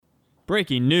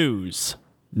Breaking news.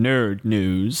 Nerd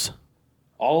news.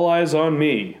 All eyes on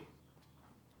me.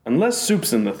 Unless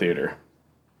Soup's in the theater.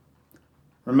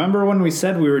 Remember when we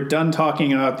said we were done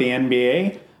talking about the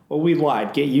NBA? Well, we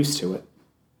lied. Get used to it.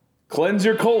 Cleanse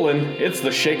your colon. It's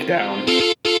the Shakedown.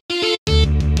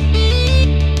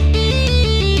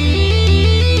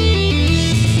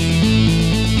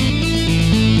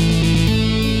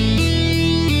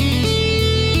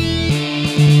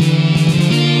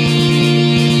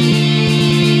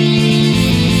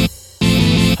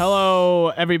 Hello,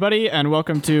 everybody, and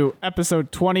welcome to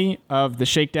episode 20 of the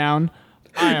Shakedown.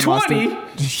 I am 20?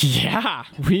 Yeah,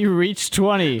 we reached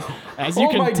 20. As you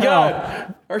can tell.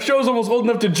 God. Our show's almost old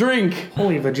enough to drink.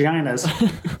 Holy vaginas.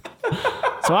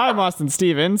 So I'm Austin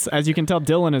Stevens. As you can tell,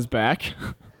 Dylan is back.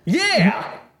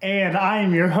 Yeah! And I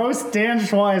am your host, Dan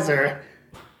Schweizer.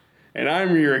 And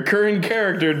I'm your recurring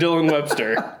character, Dylan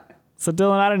Webster. So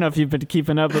Dylan, I don't know if you've been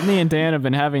keeping up, but me and Dan have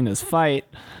been having this fight.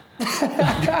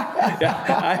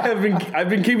 Yeah, I've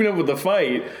been keeping up with the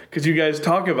fight because you guys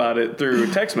talk about it through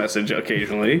text message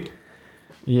occasionally.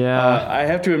 Yeah. I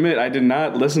have to admit, I did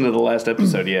not listen to the last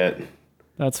episode yet.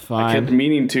 That's fine. I kept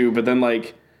meaning to, but then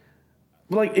it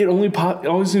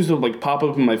always seems to pop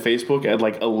up in my Facebook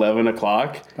at 11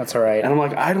 o'clock. That's all right. And I'm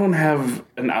like, I don't have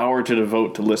an hour to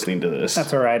devote to listening to this.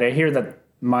 That's all right. I hear that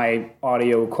my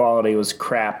audio quality was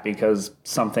crap because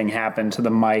something happened to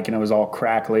the mic and it was all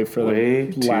crackly for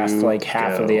the last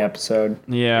half of the episode.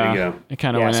 Yeah. There you go. It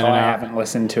kind of went in so and I out. haven't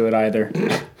listened to it either.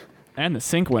 And the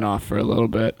sync went off for a little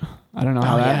bit. I don't know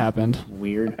how that happened.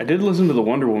 Weird. I did listen to the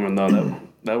Wonder Woman, though.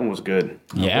 That one was good.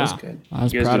 Yeah. was good. I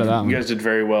was proud of that one. You guys did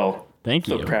very well. Thank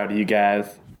you. So proud of you guys.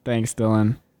 Thanks,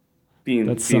 Dylan.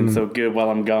 Being so good while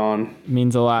I'm gone.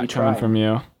 Means a lot coming tried. from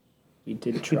you. You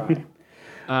did try.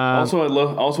 Also, I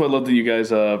love that you guys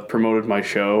promoted my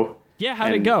show. Yeah,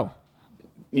 how'd it go?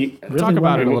 Talk Talk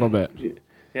about it a little bit.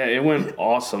 Yeah, it went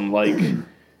awesome. It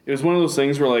was one of those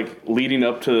things where leading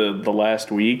up to the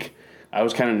last week, I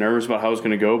was kind of nervous about how it was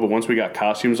going to go. But once we got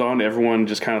costumes on, everyone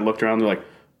just kind of looked around. They're like,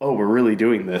 "Oh, we're really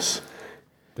doing this.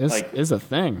 This is a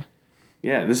thing."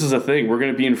 Yeah, this is a thing. We're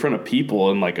going to be in front of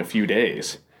people in a few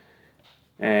days.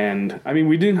 And I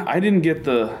mean, I didn't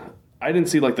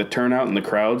see the turnout and the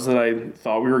crowds that I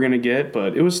thought we were going to get,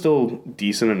 but it was still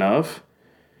decent enough.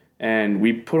 And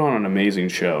we put on an amazing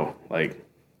show.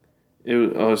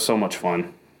 It was so much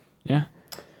fun. Yeah.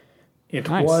 It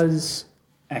Nice. was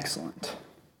excellent.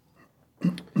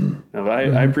 No,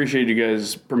 I appreciate you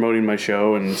guys promoting my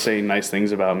show and saying nice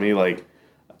things about me.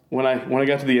 When I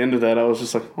got to the end of that, I was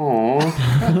just like,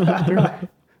 "Aw,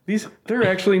 they're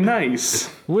actually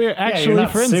nice." We're actually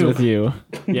not friends Soup. with you.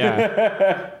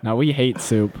 Yeah. No, we hate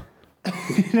Soup.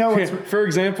 For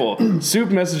example,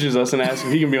 Soup messages us and asks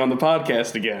if he can be on the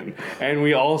podcast again, and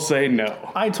we all say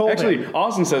no. I told Actually, him.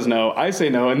 Austin says no, I say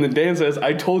no, and then Dan says,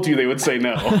 "I told you they would say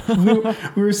no."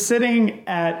 We were sitting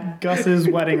at Gus's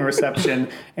wedding reception,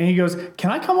 and he goes, "Can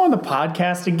I come on the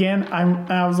podcast again?"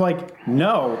 And I was like,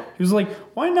 "No." He was like,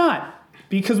 "Why not?"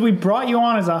 Because we brought you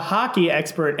on as a hockey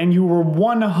expert, and you were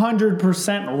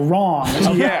 100% wrong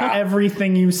about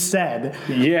everything you said.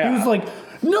 Yeah. He was like,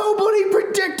 "Nobody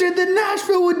predicted that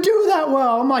Nashville would do that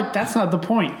well." I'm like, that's not the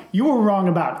point. You were wrong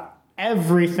about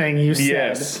everything you said.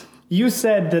 Yes. You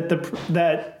said that the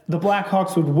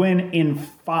Blackhawks would win in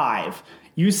 5.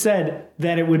 You said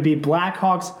that it would be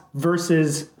Blackhawks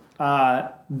versus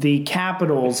the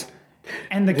Capitals,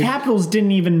 and the Capitals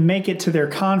didn't even make it to their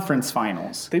conference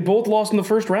finals. They both lost in the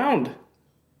first round.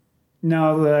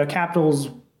 No, the Capitals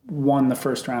won the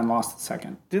first round, lost the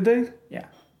second. Did they? Yeah.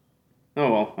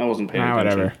 Oh, well, I wasn't paying attention.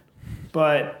 Whatever.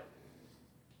 But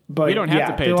We don't have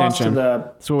to pay they lost attention. to the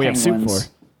That's what we have Soup Penguins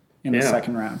for. in the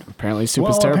second round. Apparently Soup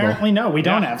is terrible. Apparently no, we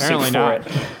don't have Soup apparently for not.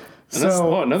 it. And that's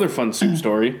another fun Soup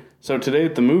story. So today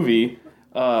at the movie,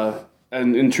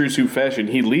 and in true Soup fashion,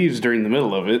 he leaves during the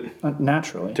middle of it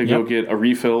Naturally. to go get a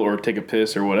refill or take a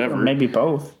piss or whatever. Maybe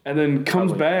both. And then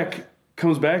comes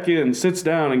back in, sits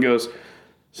down, and goes,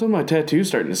 "So my tattoo's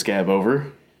starting to scab over."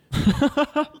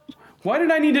 Why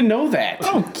did I need to know that?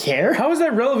 I don't care. How is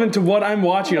that relevant to what I'm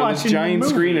watching on this Watching the giant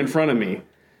movie. screen in front of me?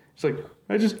 It's like,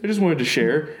 I just wanted to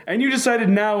share, and you decided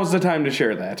now was the time to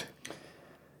share that.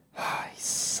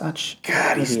 Such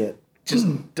He's idiot.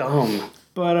 just dumb.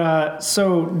 But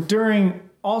so during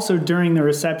the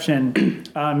reception,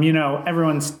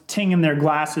 everyone's tinging their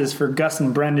glasses for Gus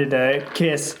and Brenda to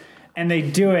kiss, and they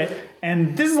do it.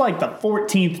 And this is the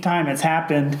 14th time it's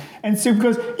happened. And Soup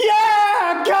goes,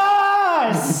 "Yeah,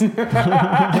 Gus!"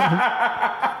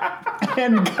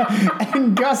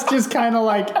 and Gus just kind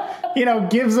of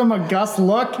gives him a Gus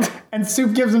look, and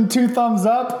Soup gives him 2 thumbs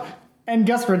up, and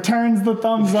Gus returns the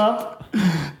thumbs up.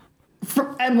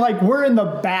 And like we're in the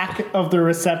back of the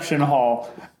reception hall,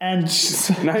 and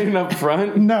Not even up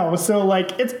front. no, so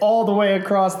like it's all the way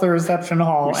across the reception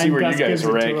hall. You see and where Gus you guys gives it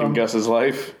to rank in him. Gus's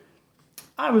life.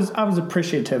 I was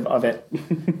appreciative of it.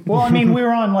 Well, I mean, we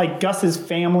were on like Gus's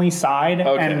family side,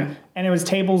 Okay. and it was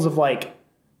tables of like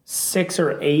 6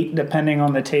 or 8 depending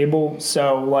on the table.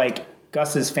 So like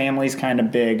Gus's family's kind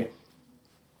of big.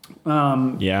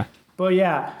 Yeah. But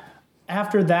yeah,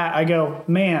 after that, I go,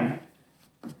 man,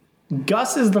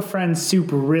 Gus is the friend Soup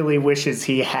really wishes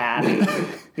he had.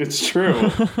 It's true.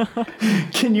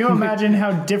 Can you imagine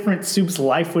how different Soup's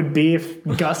life would be if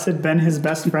Gus had been his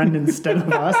best friend instead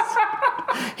of us?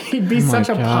 He'd be such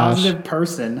a gosh. positive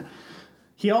person.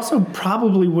 He also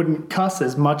probably wouldn't cuss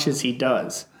as much as he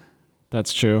does.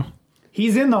 That's true.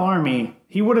 He's in the army.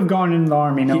 He would have gone into the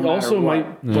army no He matter also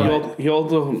what. might. He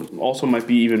also might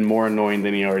be even more annoying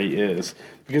than he already is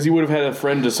because he would have had a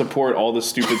friend to support all the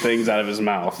stupid things out of his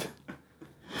mouth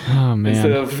Oh man.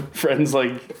 instead of friends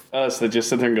like us that just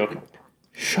sit there and go,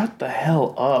 "Shut the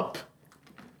hell up."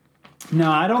 No,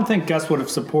 I don't think Gus would have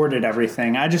supported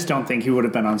everything. I just don't think he would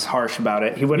have been as harsh about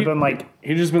it. He would have been like,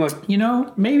 He'd just been like, you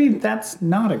know, maybe that's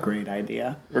not a great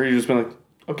idea. or he'd just been like,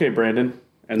 "Okay, Brandon,"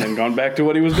 and then gone back to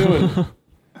what he was doing.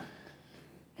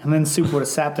 And then Soup would have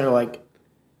sat there like,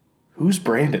 Who's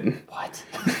Brandon? what?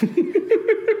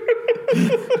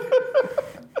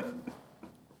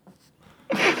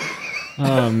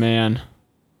 Oh man.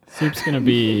 Soup's gonna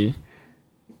be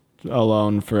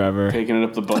alone forever. Taking it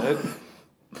up the butt.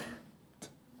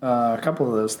 A couple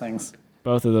of those things.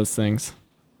 Both of those things.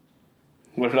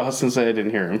 What did Austin say? I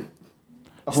didn't hear him.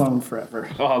 Alone forever.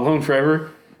 Oh, alone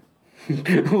forever.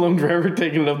 Alone forever,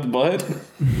 taking it up the butt.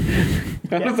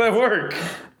 How does that work?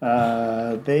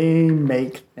 They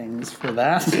make things for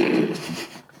that.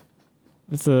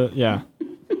 It's yeah.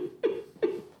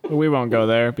 But we won't go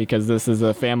there because this is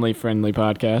a family-friendly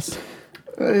podcast.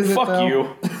 Is it Fuck though?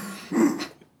 you.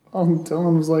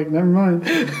 Dylan was like, never mind.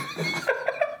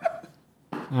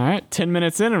 All right, 10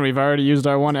 minutes in and we've already used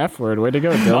our one F word. Way to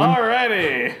go, Dylan.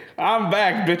 Alrighty. I'm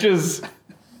back, bitches.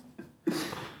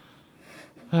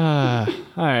 All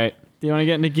right. Do you want to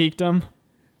get into geekdom?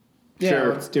 Yeah,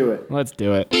 Sure. let's do it. Let's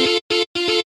do it.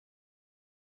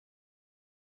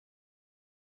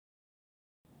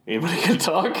 Anybody can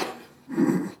talk?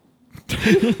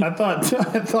 I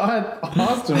thought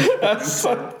Austin. I got I'm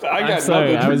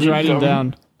sorry, nothing I for was writing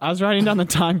Geekdom. down the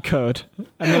time code.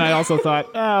 And then I also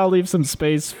thought, I'll leave some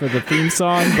space for the theme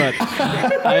song, but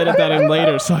I edit that in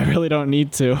later, so I really don't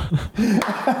need to.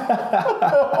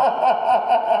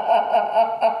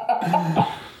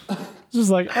 Just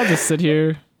like, I'll just sit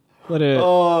here, let it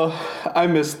I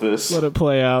missed this. let it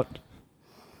play out.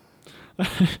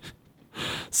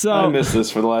 So I missed this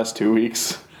for the last 2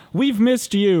 weeks. we've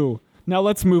missed you. Now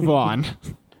let's move on.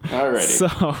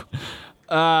 Alrighty.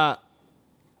 So,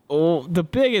 the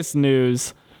biggest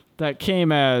news that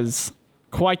came as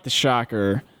quite the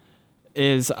shocker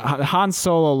is Han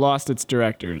Solo lost its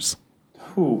directors.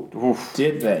 Who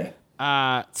did they?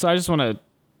 So I just want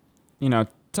to,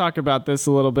 talk about this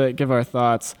a little bit, give our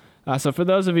thoughts. So for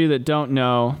those of you that don't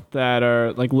know, that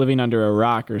are like living under a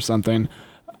rock or something,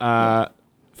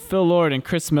 Phil Lord and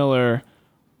Chris Miller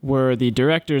were the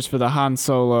directors for the Han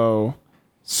Solo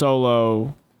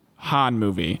Han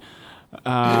movie.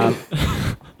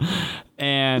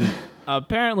 And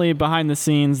apparently behind the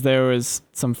scenes there was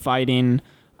some fighting.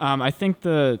 I think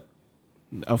the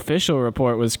official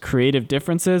report was creative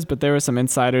differences, but there were some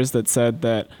insiders that said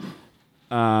that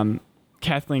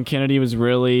Kathleen Kennedy was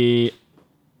really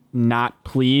not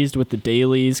pleased with the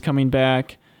dailies coming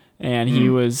back, and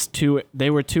they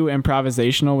were too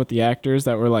improvisational with the actors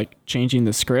that were like changing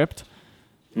the script,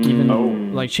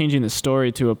 even like changing the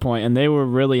story to a point, and they were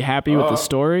really happy with the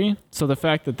story. So the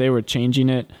fact that they were changing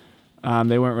it,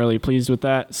 they weren't really pleased with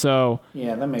that. So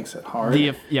Yeah, that makes it hard.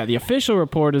 the official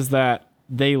report is that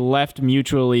they left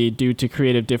mutually due to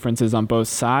creative differences on both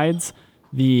sides.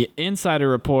 The insider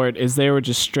report is they were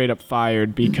just straight up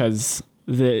fired because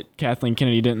Kathleen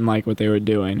Kennedy didn't like what they were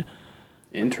doing.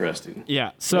 Interesting.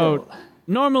 Yeah. So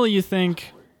normally you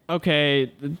think, okay,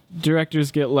 the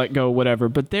directors get let go, whatever.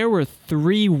 But there were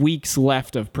 3 weeks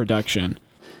left of production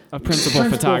of principal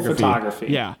photography.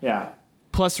 Yeah. Yeah.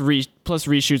 Plus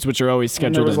reshoots, which are always And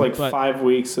scheduled. there was like but, 5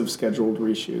 weeks of scheduled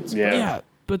reshoots. Yeah. Yeah.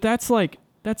 But that's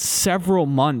several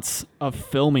months of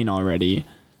filming already.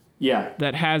 Yeah.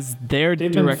 That has their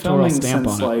They've been directorial filming stamp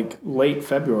since on it. like late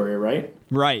February, right?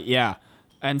 Right, yeah.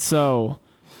 And so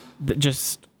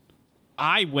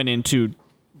I went into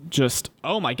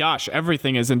oh my gosh,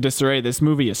 everything is in disarray. This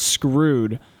movie is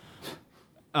screwed.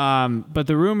 But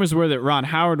the rumors were that Ron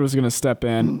Howard was going to step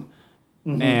in,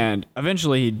 And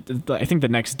eventually, I think the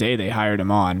next day they hired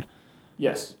him on.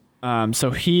 Yes.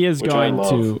 So he is Which I going love.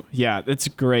 to, yeah, it's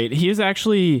great. He is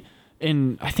actually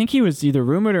I think he was either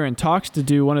rumored or in talks to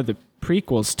do one of the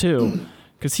prequels too,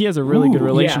 because he has a really good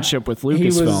relationship with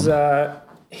Lucasfilm.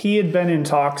 He had been in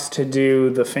talks to do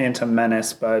The Phantom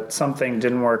Menace, but something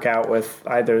didn't work out with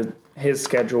either his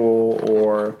schedule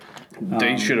or...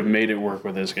 They should have made it work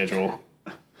with his schedule.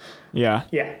 Yeah.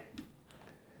 Yeah.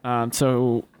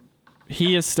 So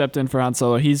he has stepped in for Han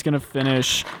Solo. He's going to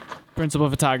finish principal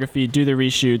photography, do the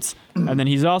reshoots, and then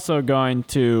he's also going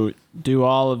to do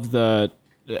all of the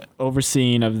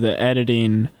overseeing of the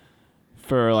editing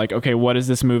for like, okay, what does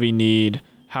this movie need?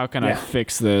 How can I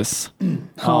fix this?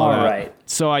 All right.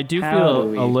 So I do feel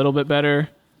a little bit better.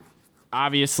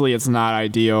 Obviously, it's not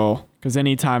ideal because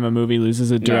anytime a movie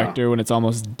loses a director when it's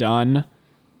almost done,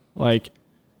 like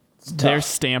their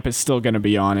stamp is still going to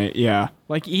be on it. Yeah.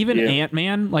 Like even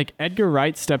Ant-Man, like Edgar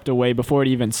Wright stepped away before it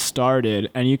even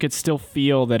started, and you could still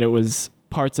feel that it was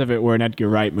parts of it were an Edgar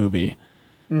Wright movie.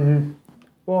 Mm-hmm.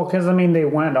 Well, because, I mean, they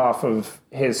went off of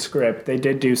his script. They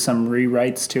did do some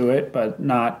rewrites to it, but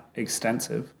not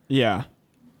extensive. Yeah.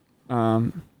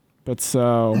 But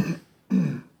so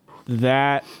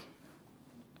that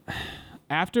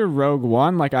after Rogue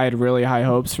One, like I had really high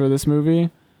hopes for this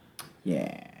movie.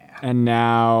 Yeah. And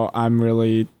now I'm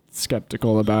really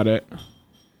skeptical about it.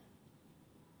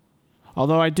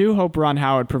 Although I do hope Ron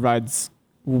Howard provides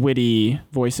witty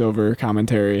voiceover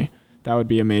commentary. That would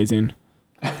be amazing.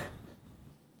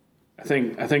 I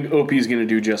think Opie's gonna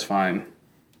do just fine.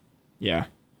 Yeah.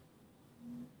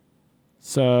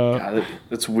 So God,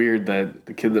 that's weird that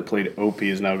the kid that played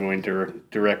Opie is now going to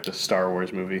direct a Star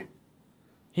Wars movie.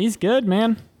 he's good,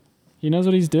 man. He knows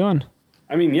what he's doing.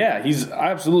 I mean, yeah, he's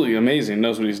absolutely amazing.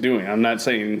 Knows what he's doing. I'm not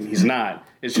saying he's not.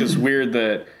 It's just weird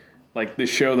that, like, this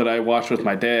show that I watched with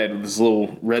my dad, with this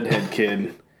little redhead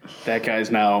kid, that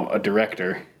guy's now a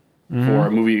director for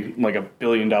a movie, like a $1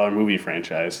 billion movie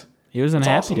franchise. He was in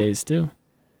Happy awesome. Days too.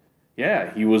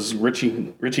 Yeah, he was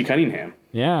Richie Cunningham.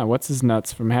 Yeah, what's his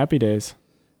nuts from Happy Days?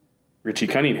 Richie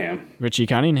Cunningham. Richie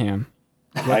Cunningham.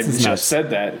 I just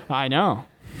said that. I know.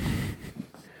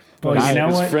 Well, you know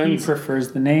his what? friends- He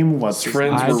prefers the name. What's His his name?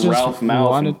 friends I were just Ralph Malph and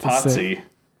wanted to say- Potsy,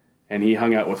 and he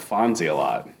hung out with Fonzie a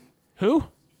lot. Who?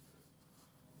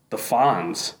 The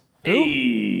Fonz. Who?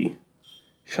 Hey,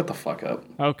 shut the fuck up.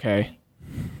 Okay.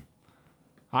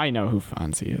 I know who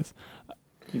Fonzie is.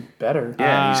 You better.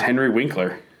 Yeah, he's Henry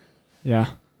Winkler.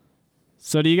 Yeah.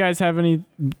 So do you guys have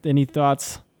any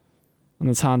thoughts on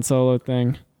this Han Solo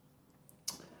thing?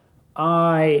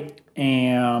 I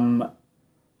am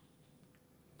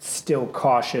still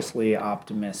cautiously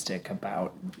optimistic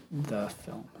about the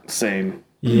film. Same.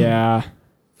 Yeah.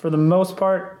 For the most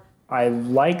part, I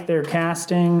like their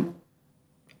casting.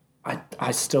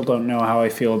 I still don't know how I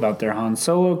feel about their Han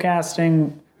Solo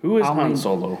casting. Who is Han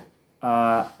Solo?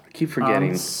 I keep forgetting.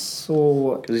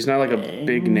 Because he's not like a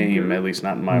big name, at least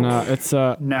not in my No, world. it's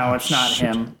No, it's not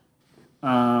him.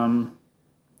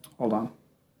 Hold on.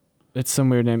 it's some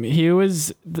weird name. He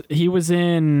was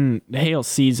in Hail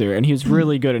Caesar, and he was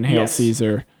really good in Hail Yes.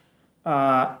 Caesar.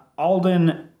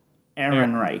 Alden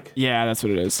Ehrenreich. Yeah, that's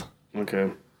what it is.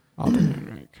 Okay. Alden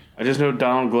Ehrenreich. I just know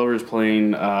Donald Glover's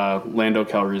playing Lando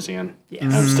Calrissian. Yes.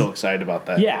 I'm still excited about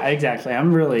that. Yeah, exactly.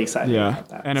 I'm really excited Yeah, about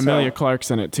that. and So, Emilia Clarke's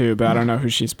in it too, but I don't know who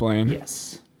she's playing.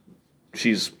 Yes.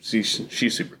 She's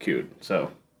super cute,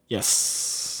 so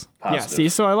Yes. Positive. Yeah. See,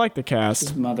 so I like the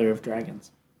cast. Mother of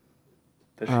Dragons.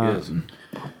 there she is.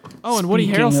 Oh, and Woody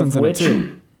Speaking Harrelson's of in it which-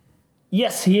 too.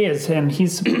 Yes, he is, and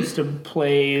he's supposed to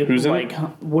play Who's in like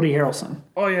Woody Harrelson.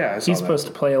 Oh yeah, I saw He's that. supposed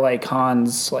to play like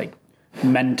Han's like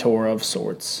mentor of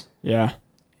sorts. Yeah.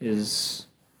 His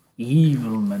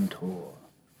evil mentor.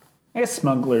 I guess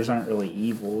smugglers aren't really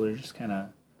evil. They're just kind of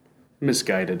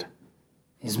Misguided.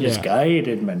 his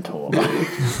misguided mentor.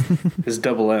 His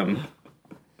double M.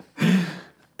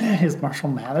 His Marshall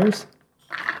Mathers.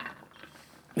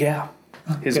 Yeah.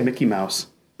 His Okay. Mickey Mouse.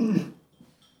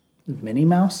 Minnie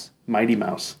Mouse. Mighty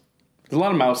Mouse. There's a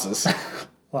lot of mouses. A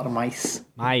lot of mice.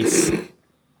 Mice.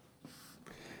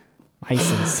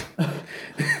 Mices.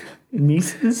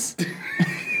 Mises.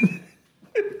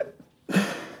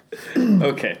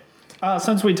 Okay.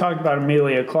 Since we talked about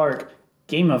Emilia Clarke,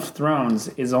 Game of Thrones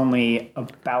is only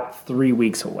about 3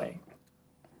 weeks away.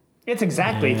 It's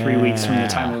exactly 3 weeks from the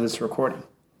time of this recording.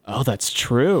 Oh, that's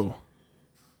true.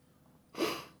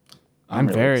 I'm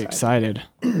really very excited.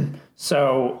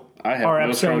 So I have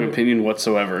no strong opinion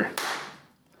whatsoever.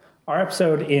 our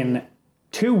episode in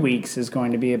 2 weeks is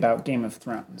going to be about Game of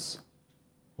Thrones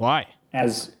Why?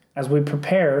 as we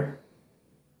prepare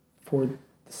for the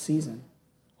season.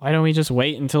 Why don't we just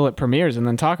wait until it premieres and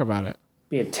then talk about it?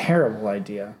 Be a terrible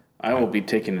idea. I will be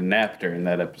taking a nap during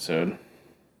that episode.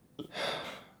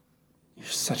 You're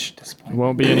such a It disappointment.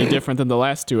 won't be any different than the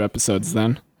last 2 episodes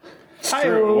then.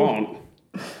 Sure, it won't.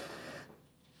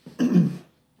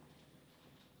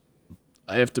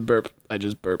 I have to burp. I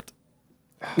just burped.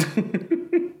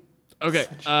 Okay.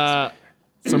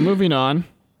 So moving on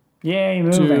Yay,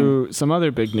 moving. to some other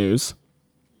big news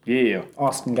Yeah.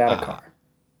 Austin got a car.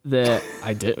 that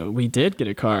we did get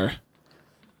a car.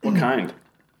 What kind?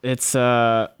 It's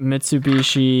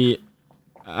Mitsubishi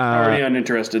Already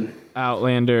uninterested.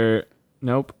 Outlander.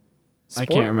 Nope. I Sport?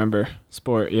 can't remember.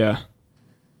 Sport, yeah.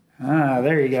 Ah,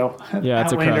 there you go. Yeah,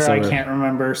 it's a Outlander, I crossover. can't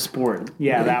remember. Sport.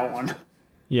 Yeah, that one.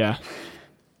 Yeah.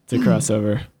 It's a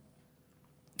crossover.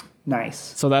 Nice.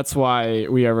 So that's why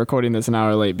we are recording this an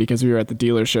hour late, because we were at the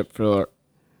dealership for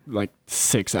like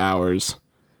 6 hours.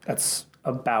 That's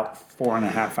about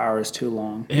 4.5 hours too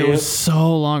long. It was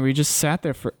so long. We just sat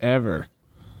there forever.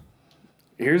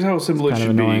 Here's how simple it Kind of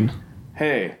should annoying. be.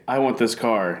 Hey, I want this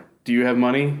car. Do you have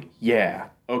money? Yeah.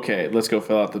 Okay, let's go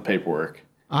fill out the paperwork.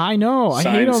 I know. I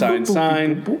hate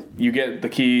Sign. You get the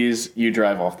keys. You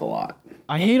drive off the lot.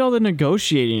 I hate all the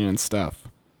negotiating and stuff.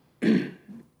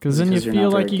 Because then you Because you're feel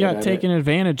not like very you good got at taken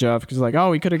advantage of. Because like, oh,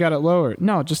 we could have got it lower.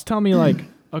 No, just tell me like,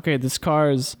 okay, this car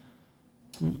is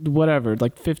whatever,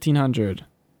 like 1,500.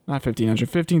 Not 1,500,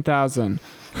 15,000.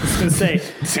 I was going to say,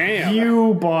 Damn.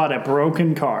 you bought a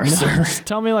broken car, sir. Just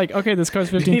tell me like, okay, this car's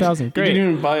 15,000. He Great. didn't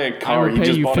even buy a car. would He pay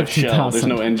just you bought a shell. There's 50,000.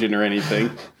 no engine or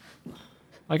anything.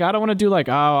 Like, I don't want to do like,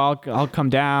 oh, I'll come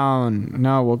down.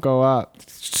 No, we'll go up.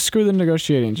 Screw the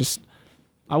negotiating. Just,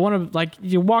 I want to, like,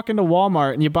 you walk into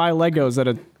Walmart and you buy Legos at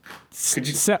a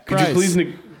set price.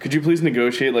 Could you please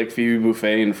negotiate like Phoebe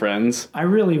Buffet and Friends? I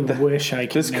really wish I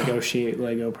could this car- negotiate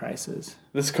Lego prices.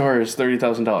 This car is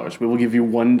 $30,000. We will give you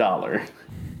 $1,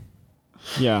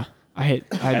 Yeah. I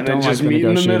and don't then like just the meet in the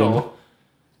negotiating. middle.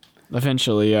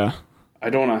 Eventually, yeah. I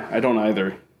don't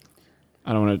either.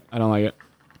 I don't like it.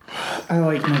 I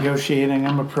like negotiating.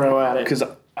 I'm a pro at it. Because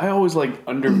I always like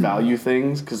undervalue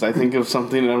things because I think of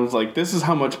something and I was like, this is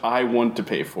how much I want to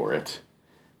pay for it.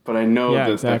 But I know Yeah,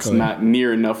 that's exactly. not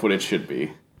near enough what it should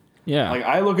be. Yeah. Like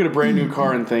I look at a brand new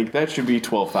car and think that should be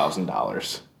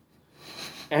 $12,000.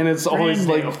 And it's always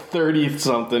Brand new. like 30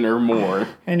 something or more.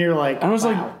 And you're like, I was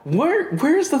wow. like,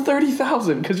 where's the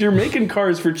 30,000? Because you're making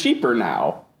cars for cheaper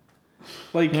now.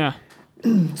 Like, yeah.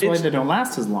 That's why they don't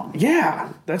last as long.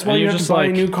 yeah, that's why And you you're have to just buy a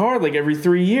like- new car like every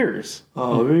 3 years.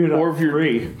 Oh, maybe Or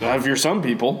if you're some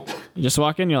people. You just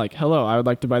walk in, you're like, hello, I would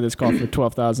like to buy this car for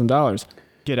 $12,000.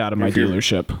 Get out of my If you're-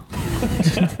 dealership.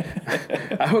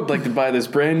 I would like to buy this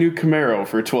brand new Camaro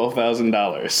for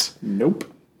 $12,000. Nope.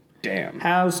 Damn.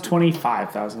 How's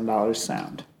 $25,000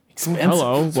 sound? Expensive.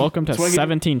 Hello, welcome to why I get-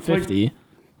 1750.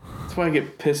 That's why I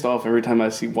get pissed off every time I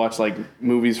watch like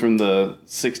movies from the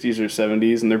 60s or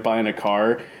 70s and they're buying a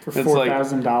car. For It's like,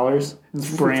 $4,000.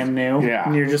 It's brand new. Yeah.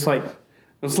 And you're just like,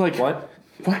 it's like, what?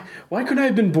 Why couldn't I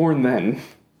have been born then?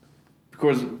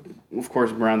 Because, of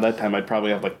course, around that time I'd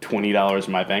probably have like $20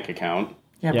 in my bank account.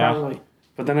 Yeah, Yeah. probably.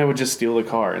 But then I would just steal the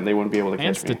car and they wouldn't be able to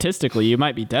And catch me. statistically, you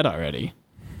might be dead already.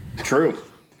 True.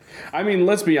 I mean,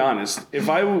 let's be honest. If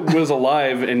I was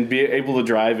alive and be able to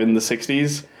drive in the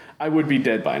 60s, I would be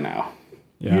dead by now.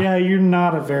 Yeah, you're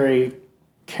not a very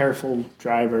careful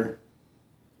driver.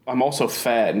 I'm also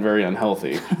fat and very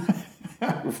unhealthy.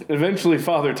 Eventually,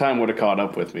 Father Time would have caught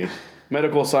up with me.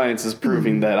 Medical science is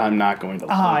proving that I'm not going to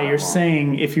live that You're long.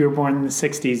 saying if you were born in the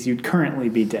 60s, you'd currently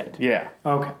be dead. Yeah.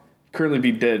 Okay. Currently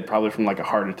be dead probably from like a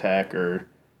heart attack or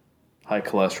high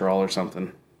cholesterol or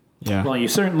something. Yeah. Well, you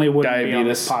certainly wouldn't be on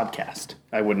this Diabetes. podcast.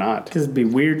 I would not. Because it'd be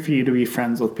weird for you to be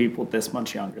friends with people this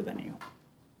much younger than you.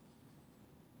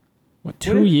 What,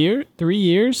 2 years? 3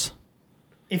 years?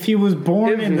 If he was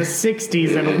born in the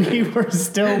 60s and we were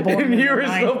still born in And you the were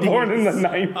still 90s. born in the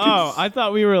 90s. Oh, I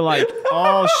thought we were like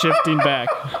all shifting back.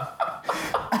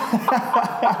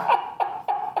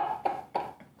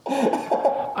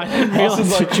 I didn't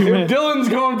realize what you if meant. Dylan's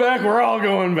going back, we're all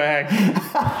going back.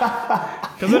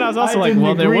 Because then I was also I like, didn't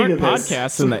well, there agree weren't to this.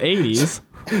 podcasts in the 80s.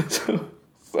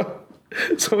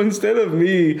 So instead of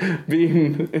me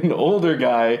being an older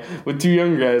guy with 2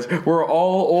 young guys, we're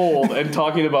all old and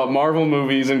talking about Marvel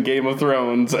movies and Game of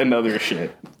Thrones and other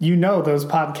shit. You know those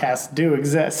podcasts do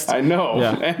exist. I know.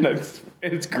 Yeah. And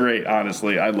it's great,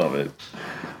 honestly. I love it.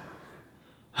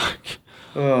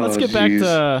 Let's get back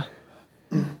to...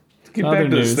 Get other back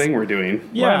to this news. thing we're doing.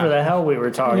 Whatever Yeah, the hell we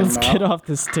were talking let's about. get off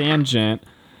this tangent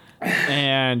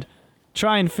and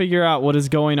try and figure out what is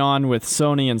going on with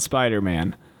Sony and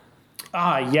Spider-Man.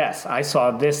 Yes, I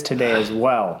saw this today as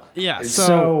well. Yeah.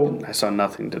 So I saw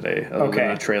nothing today other than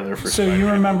the trailer for So you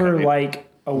Spider-Man. remember like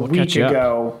a week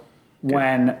ago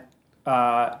when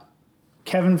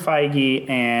Kevin Feige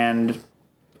and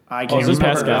I can't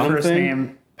remember her first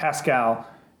name, Pascal,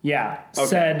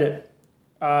 said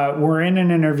we're in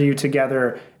an interview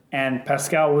together, and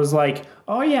Pascal was like,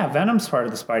 oh yeah, Venom's part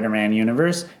of the Spider-Man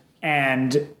universe,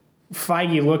 and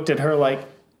Feige looked at her like,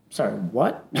 sorry,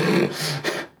 what?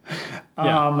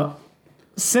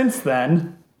 Since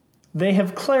then, they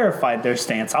have clarified their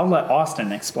stance. I'll let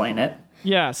Austin explain it.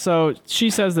 Yeah, so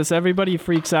she says this. Everybody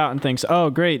freaks out and thinks,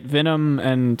 oh, great, Venom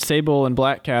and Sable and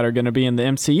Black Cat are going to be in the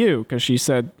MCU, because she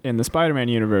said in the Spider-Man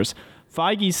universe.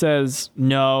 Feige says,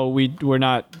 no, we're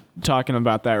not talking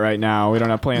about that right now. We don't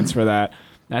have plans for that.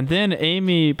 And then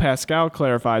Amy Pascal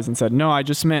clarifies and said, no, I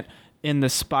just meant in the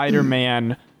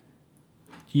Spider-Man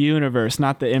universe,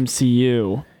 not the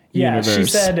MCU universe. She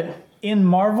said in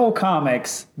Marvel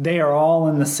Comics, they are all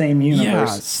in the same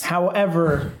universe. Yes.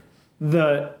 However,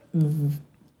 the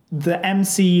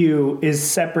MCU is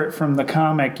separate from the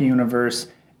comic universe,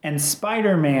 and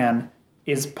Spider-Man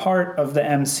is part of the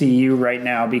MCU right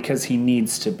now because he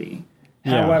needs to be.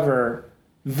 Yeah. However,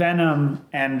 Venom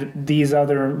and these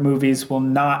other movies will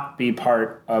not be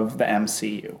part of the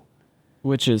MCU.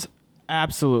 Which is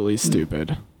absolutely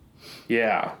stupid.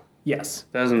 Yeah. Yes.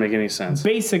 That doesn't make any sense.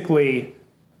 Basically,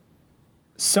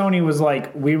 Sony was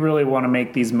like, we really want to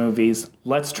make these movies.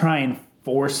 Let's try and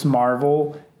force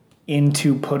Marvel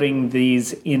into putting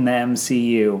these in the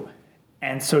MCU.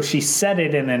 And so she said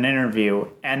it in an interview,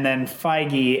 and then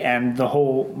Feige and the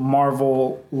whole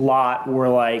Marvel lot were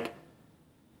like,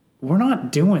 we're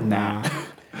not doing that.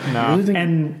 No. Do you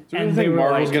And think they were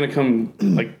Marvel's like, going to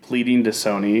come like pleading to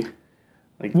Sony?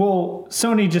 well,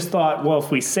 Sony just thought, well, if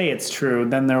we say it's true,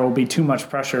 then there will be too much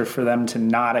pressure for them to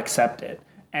not accept it.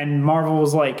 And Marvel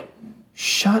was like,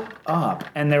 shut up.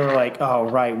 And they were like, oh,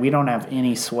 right, we don't have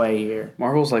any sway here.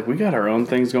 Marvel's like, we got our own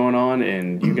things going on,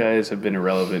 and you guys have been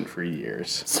irrelevant for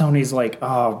years. Sony's like,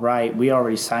 oh, right, we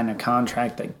already signed a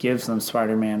contract that gives them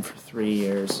Spider-Man for 3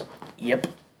 years. Yep.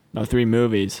 No, 3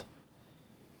 movies.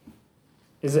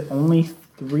 Is it only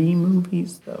 3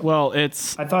 movies, though? Well,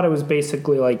 it's... I thought it was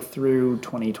basically like through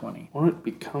 2020. Won't it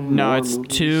become No, more it's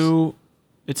movies?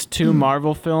 It's 2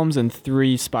 Marvel films and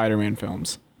 3 Spider-Man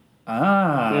films.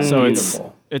 So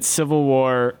it's Civil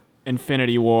War,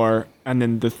 Infinity War, and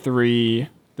then the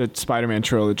Spider-Man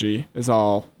trilogy is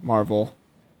all Marvel.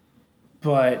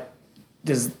 But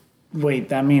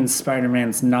that means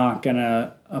Spider-Man's not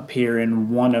gonna appear in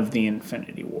one of the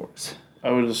Infinity Wars.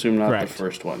 I would assume not Correct. the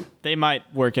first one. They might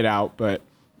work it out, but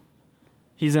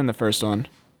he's in the first one.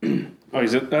 Oh,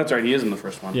 that's right. He is in the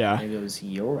first one. Yeah. Maybe it was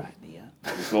your idea.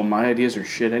 Well, my ideas are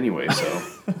shit anyway, so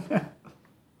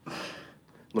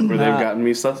look where they've gotten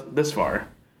me this far.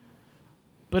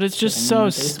 But it's just so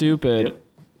stupid. Yep.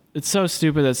 It's so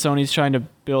stupid that Sony's trying to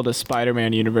build a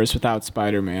Spider-Man universe without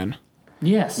Spider-Man.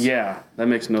 Yes. Yeah, that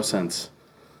makes no sense.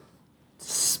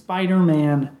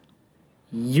 Spider-Man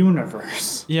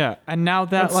universe. Yeah, and now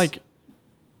that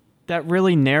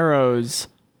really narrows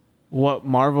what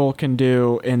Marvel can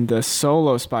do in the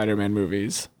solo Spider-Man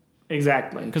movies.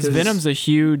 Exactly. Because Venom's a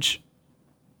huge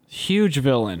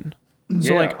villain.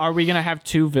 So Yeah. are we gonna have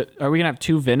two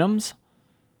Venoms?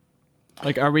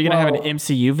 Like, are we gonna have an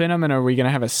MCU Venom and are we gonna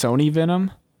have a Sony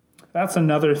Venom? That's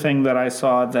another thing that I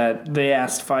saw that they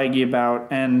asked Feige about,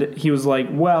 and he was like,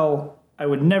 well, I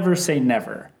would never say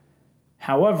never.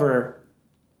 However,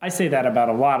 I say that about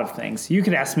a lot of things. You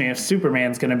could ask me if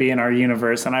Superman's going to be in our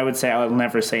universe, and I would say I'll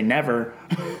never say never.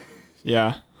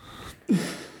 Yeah.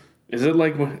 Is that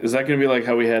going to be like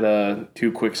how we had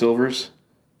 2 Quicksilvers?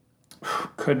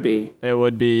 Could be. It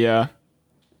would be,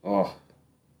 Oh.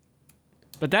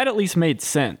 but that at least made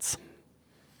sense.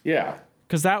 Yeah.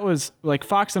 Because that was, like,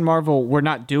 Fox and Marvel were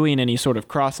not doing any sort of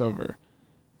crossover.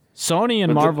 Sony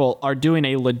and Marvel are doing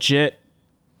a legit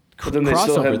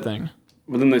crossover thing.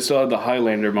 But then they still had the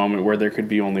Highlander moment where there could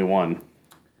be only one.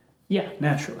 Yeah,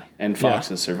 naturally. And Fox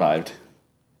has survived.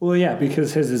 Well, yeah,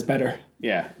 because his is better.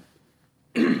 Yeah.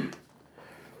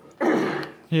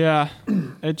 Yeah.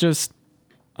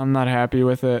 I'm not happy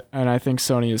with it. And I think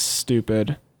Sony is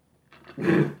stupid.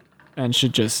 And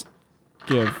should just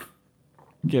give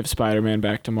Spider-Man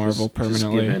back to Marvel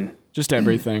permanently. Just give in. Just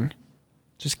everything.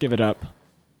 Just give it up.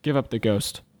 Give up the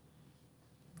ghost.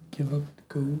 Give up the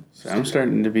ghost. So I'm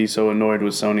starting to be so annoyed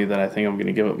with Sony that I think I'm going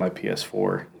to give up my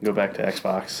PS4. Go back to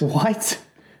Xbox. What?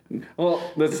 Well,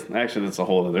 that's a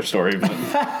whole other story. But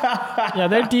Yeah,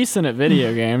 they're decent at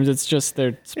video games. It's just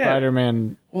their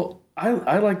Spider-Man. well,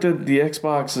 I like that the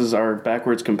Xboxes are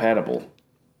backwards compatible.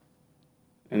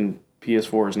 And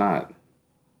PS4 is not.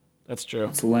 That's true.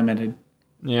 It's limited.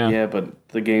 Yeah. Yeah, but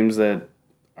the games that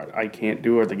I can't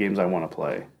do are the games I want to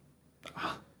play.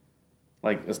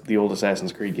 Like the old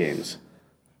Assassin's Creed games.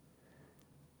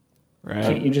 Right.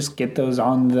 Can't you just get those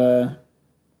on the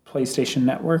PlayStation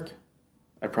Network?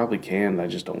 I probably can, I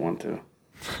just don't want to.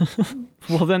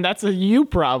 Well, then that's a you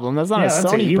problem. That's not a that's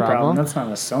Sony a you problem. That's not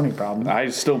a Sony problem. I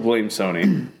still blame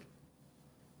Sony.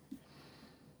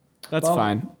 That's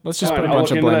fine. Let's just Fine, put a I'll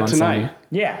bunch look of into blame that on tonight.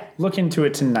 Yeah, look into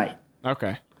it tonight. Sony.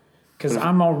 Okay. Because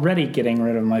I'm already getting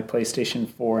rid of my PlayStation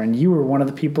 4, and you were one of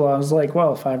the people I was like,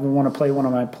 well, if I ever want to play one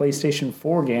of my PlayStation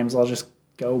 4 games, I'll just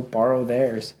go borrow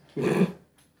theirs. It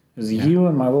was you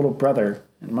and my little brother,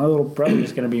 and my little brother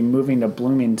is going to be moving to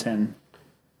Bloomington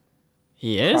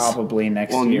He is? probably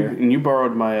next Well, year. and you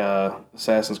borrowed my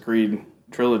Assassin's Creed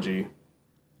trilogy.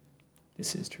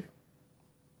 This is true.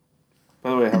 By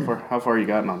the way, how far you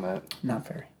gotten on that? Not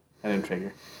very. I didn't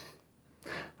figure.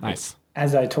 Nice.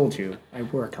 As I told you, I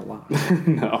work a lot.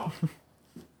 No.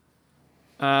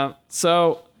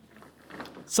 So,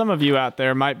 some of you out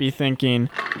there might be thinking,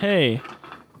 hey,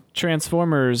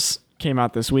 Transformers came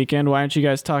out this weekend. Why aren't you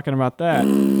guys talking about that?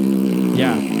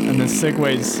 Yeah, and this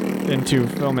segues into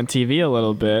film and TV a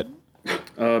little bit.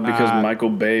 Because Michael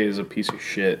Bay is a piece of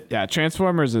shit. Yeah,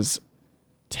 Transformers is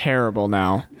terrible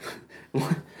now.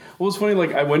 Well, it's funny,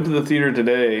 like, I went to the theater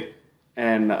today,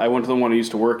 and I went to the one I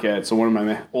used to work at, so one of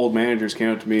my old managers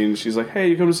came up to me, and she's like, hey,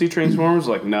 you come to see Transformers?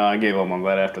 Like, no, I gave up on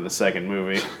that after the second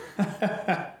movie.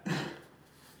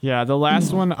 Yeah, the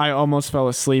last one I almost fell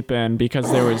asleep in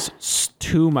because there was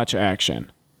too much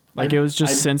action. Like, it was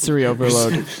just sensory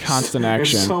overload, constant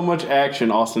action. There's so much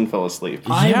action, Austin fell asleep.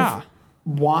 Yeah.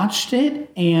 Watched it,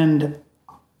 and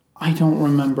I don't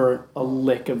remember a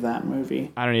lick of that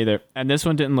movie. I don't either. And this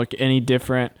one didn't look any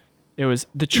different. It was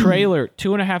the trailer,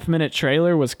 2.5 minute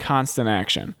trailer was constant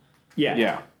action. Yeah.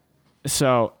 Yeah.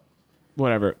 So,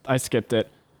 whatever. I skipped it.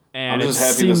 And I'm just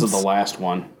happy this is the last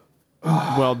one.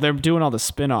 Well, they're doing all the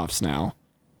spin-offs now.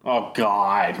 Oh,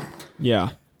 God. Yeah.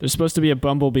 There's supposed to be a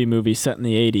Bumblebee movie set in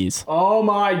the 80s, Oh,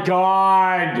 my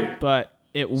God. but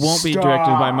it won't be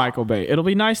directed by Michael Bay. It'll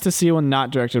be nice to see one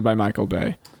not directed by Michael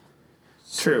Bay.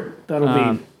 True.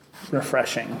 That'll be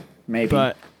refreshing, maybe.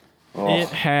 But it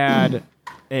had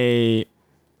a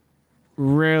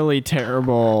really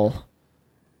terrible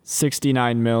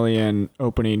 69 million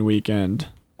opening weekend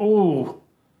oh,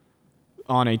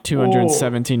 on a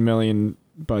 217 million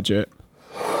budget.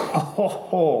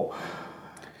 oh,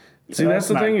 See, that's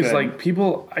the not thing is, good. like,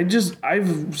 people,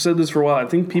 I've said this for a while. I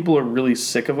think people are really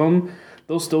sick of them.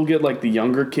 They'll still get, like, the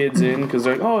younger kids in because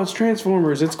they're like, oh, it's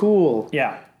Transformers. It's cool.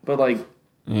 yeah. But, like,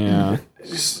 Yeah.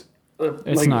 just,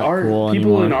 It's like, not cool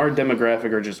people anymore. in our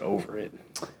demographic are just over it.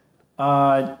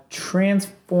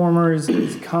 Transformers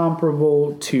is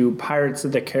comparable to Pirates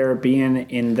of the Caribbean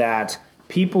in that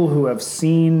people who have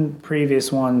seen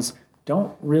previous ones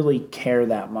don't really care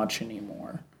that much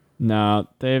anymore. No,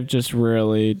 they've just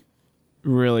really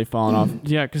fallen off.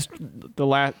 Yeah, because the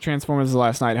last Transformers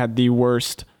last night had the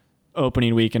worst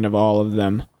opening weekend of all of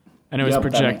them, and it was Yep, that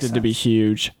makes projected to be sense.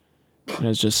 huge. And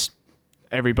it's just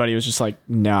everybody was just like,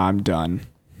 "Nah, I'm done."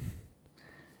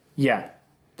 Yeah.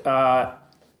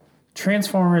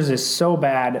 Transformers is so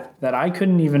bad that I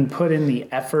couldn't even put in the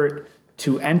effort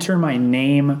to enter my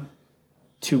name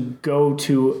to go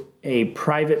to a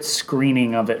private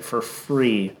screening of it for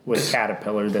free with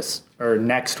Caterpillar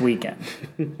next weekend.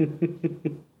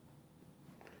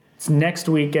 It's next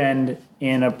weekend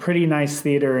in a pretty nice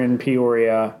theater in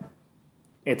Peoria.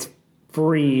 It's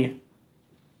free.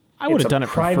 I would It's have a done it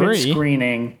for private free.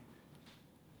 screening.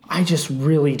 I just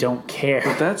really don't care.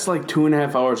 That's like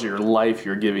 2.5 hours of your life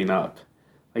you're giving up.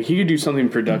 Like, he could do something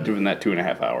productive in that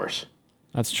 2.5 hours.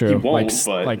 That's true. won't, like,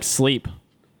 but- like sleep.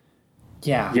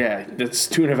 Yeah. Yeah, that's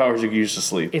 2.5 hours you could use to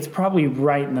sleep. It's probably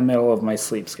right in the middle of my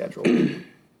sleep schedule.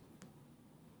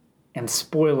 And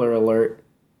spoiler alert,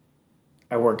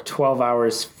 I work 12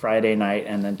 hours Friday night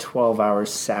and then 12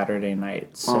 hours Saturday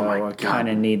night. So Oh my I God. kind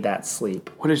of need that sleep.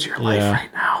 What is your life Yeah.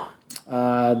 right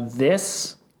now?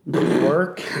 This,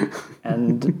 work,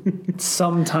 and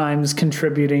sometimes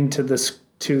contributing to this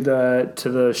to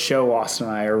the show Austin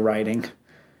and I are writing.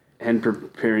 And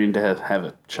preparing to have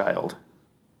a child.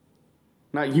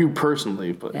 Not you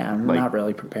personally, but Yeah, I'm like, not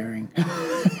really preparing.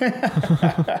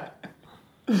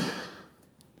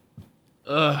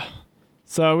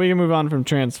 So we can move on from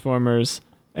Transformers,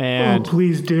 and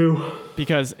please do.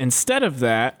 because instead of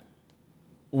that,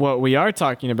 what we are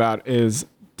talking about is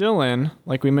Dylan,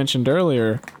 like we mentioned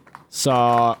earlier,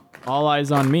 saw All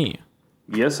Eyes on Me.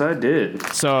 Yes, I did.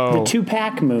 So The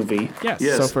 2-pack movie. yes,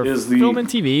 Yes, so for is the- film and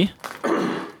TV,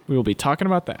 we will be talking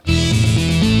about that.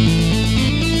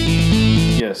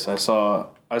 this. I saw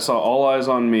All Eyes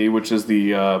on Me, which is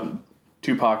the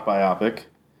Tupac biopic,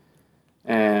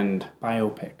 and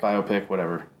biopic,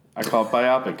 whatever. I call it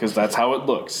biopic because that's how it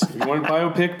looks. If you want a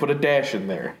biopic, put a dash in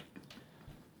there.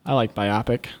 I like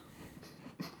biopic.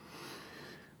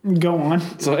 Go on.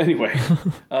 So anyway,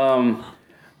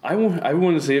 I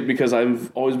want to see it because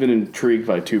I've always been intrigued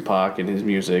by Tupac and his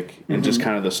music and just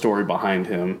kind of the story behind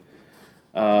him.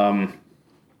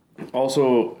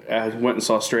 Also, I went and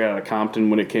saw Straight Outta Compton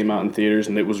when it came out in theaters,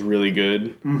 and it was really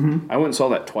good. I went and saw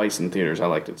that twice in theaters. I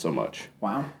liked it so much.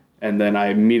 Wow. And then I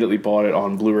immediately bought it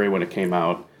on Blu-ray when it came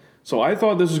out. So I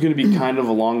thought this was going to be kind of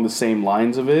along the same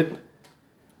lines of it.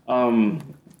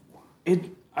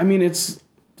 It's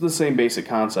the same basic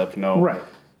concept, you know. Right.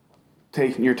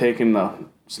 You're taking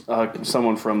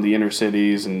someone from the inner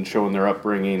cities and showing their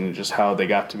upbringing and just how they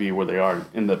got to be where they are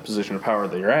in the position of power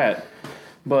that you're at.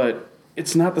 But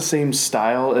it's not the same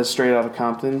style as Straight Outta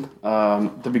Compton.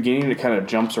 The beginning, it kind of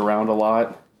jumps around a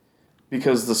lot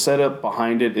because the setup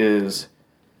behind it is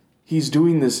he's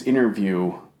doing this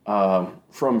interview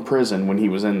from prison when he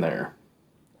was in there.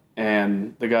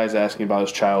 And the guy's asking about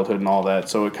his childhood and all that.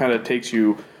 So it kind of takes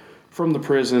you from the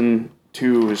prison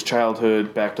to his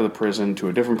childhood, back to the prison, to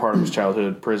a different part of his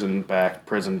childhood, prison back,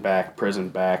 prison back, prison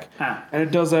back. And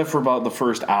it does that for about the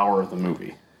first hour of the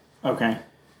movie. Okay.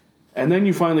 And then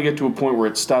you finally get to a point where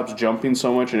it stops jumping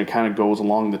so much and it kind of goes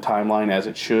along the timeline as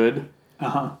it should.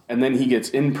 And then he gets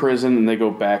in prison and they go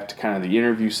back to kind of the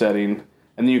interview setting.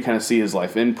 And then you kind of see his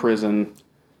life in prison.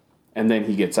 And then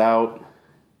he gets out.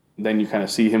 Then you kind of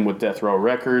see him with Death Row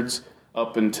Records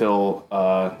up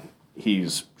until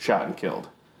he's shot and killed.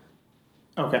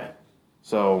 Okay.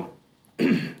 So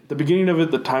the beginning of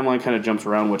it, the timeline kind of jumps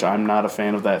around, which I'm not a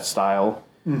fan of that style.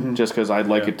 Just because I'd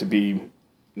like it to be,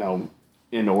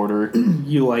 in order.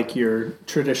 You like your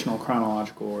traditional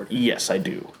chronological order. Yes, I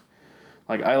do.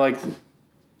 I like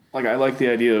the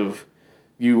idea of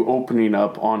you opening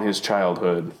up on his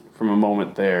childhood from a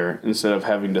moment there instead of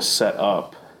having to set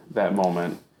up that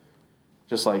moment.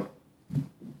 Just like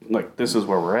this is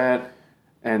where we're at,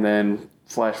 and then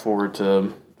flash forward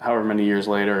to however many years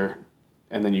later,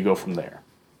 and then you go from there.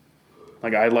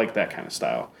 I like that kind of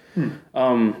style.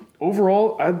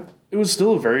 Overall, it was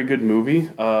still a very good movie.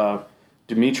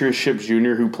 Demetrius Shipp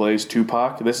Jr., who plays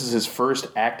Tupac, this is his first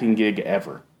acting gig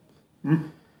ever. I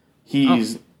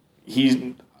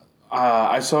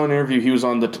saw an interview. He was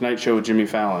on The Tonight Show with Jimmy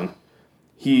Fallon.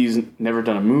 He's never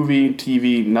done a movie,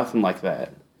 TV, nothing like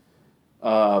that.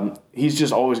 He's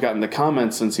just always gotten the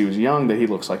comments since he was young that he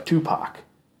looks like Tupac.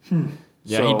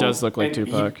 Yeah, So, he does look like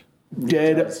Tupac.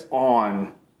 Dead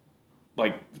on,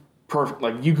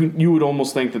 perfect. You would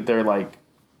almost think that they're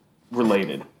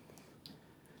related.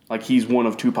 He's one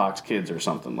of Tupac's kids or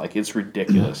something. It's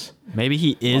ridiculous. Maybe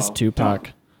he is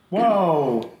Tupac.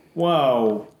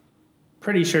 Whoa.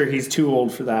 Pretty sure he's too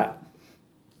old for that.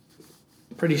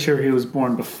 Pretty sure he was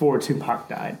born before Tupac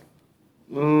died.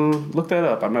 Look that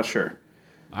up. I'm not sure.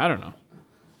 I don't know.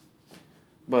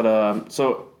 But,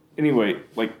 so, anyway,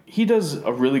 he does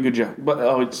a really good job.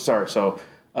 But, sorry. So,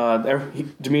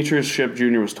 Demetrius Shipp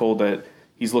Jr. was told that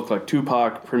he's looked like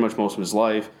Tupac pretty much most of his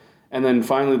life. And then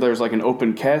finally there's an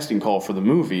open casting call for the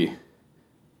movie.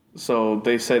 So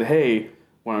they said, hey,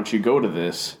 why don't you go to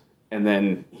this? And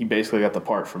then he basically got the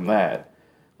part from that.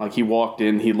 He walked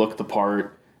in, he looked the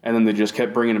part, and then they just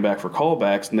kept bringing him back for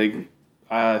callbacks. And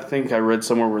I think I read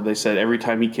somewhere where they said every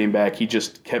time he came back, he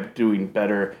just kept doing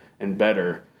better and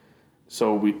better.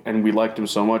 So we liked him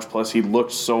so much. Plus he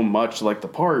looked so much like the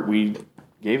part, we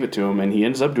gave it to him, and he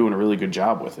ends up doing a really good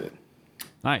job with it.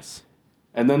 Nice.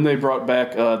 And then they brought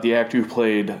back the actor who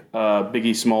played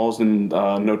Biggie Smalls in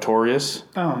Notorious.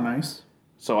 Oh, nice.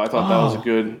 So I thought that was a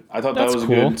good. I thought that was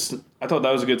cool. I thought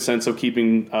that was a good sense of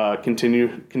keeping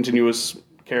continuous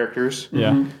characters.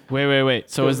 Yeah. Wait.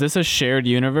 So is this a shared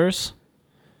universe?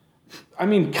 I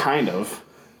mean, kind of.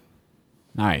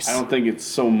 Nice. I don't think it's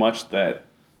so much that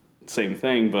same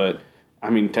thing, but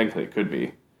I mean, technically it could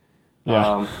be.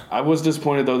 Yeah. I was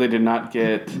disappointed though they did not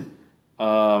get.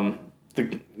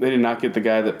 They did not get the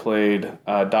guy that played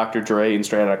Dr. Dre in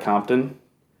Straight Outta Compton.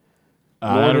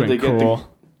 That would have been cool.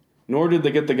 Nor did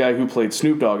they get the guy who played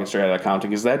Snoop Dogg in Straight Outta Compton,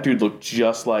 because that dude looked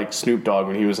just like Snoop Dogg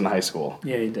when he was in high school.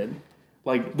 Yeah, he did.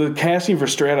 The casting for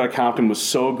Straight Outta Compton was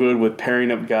so good with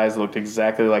pairing up guys that looked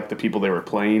exactly like the people they were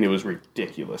playing. It was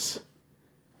ridiculous.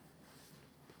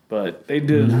 But they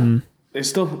did. Mm-hmm. They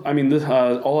still. I mean,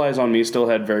 All Eyez on Me still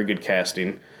had very good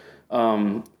casting.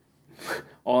 All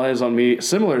Eyez on Me,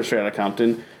 similar to Straight Outta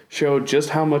Compton, showed just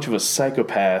how much of a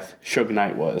psychopath Suge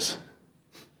Knight was.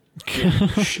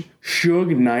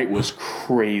 Suge Knight was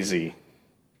crazy.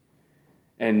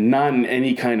 and not in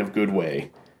any kind of good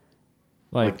way.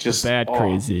 Like just bad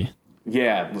crazy.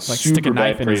 Yeah, like stick a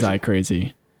knife in his eye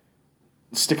crazy.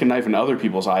 Stick a knife in other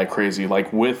people's eye crazy,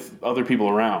 like with other people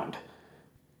around.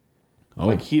 Oh.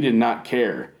 Like he did not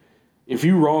care. If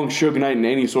you wronged Suge Knight in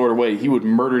any sort of way, he would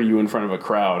murder you in front of a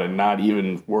crowd and not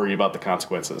even worry about the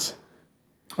consequences.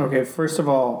 Okay, first of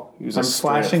all, I'm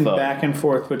flashing back and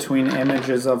forth between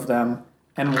images of them.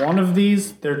 And one of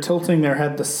these, they're tilting their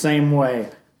head the same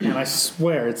way. And I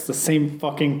swear it's the same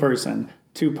fucking person.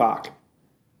 Tupac.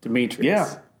 Demetrius.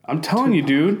 Yeah, I'm telling you,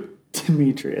 dude.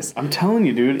 Demetrius. I'm telling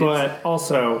you, dude. But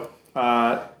also,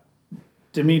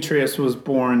 Demetrius was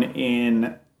born in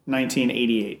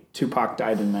 1988. Tupac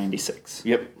died in 96.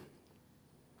 Yep.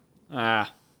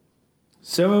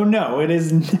 So, no, it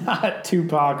is not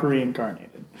Tupac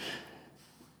reincarnated.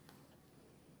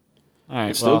 All right,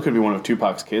 it still could be one of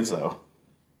Tupac's kids, though.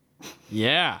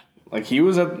 Yeah. Like, he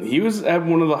was at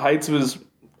one of the heights of his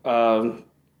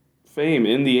fame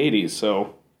in the 80s,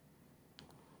 so...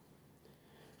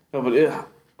 No, but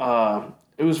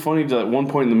it was funny that at one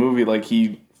point in the movie, like,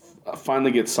 he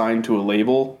finally gets signed to a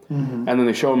label, and then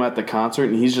they show him at the concert,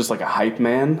 and he's just like a hype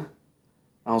man.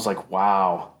 I was like,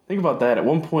 wow. Think about that. At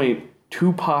one point,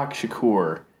 Tupac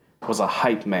Shakur was a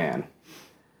hype man.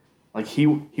 Like, he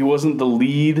wasn't the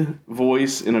lead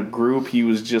voice in a group. He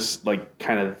was just, like,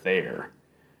 kind of there.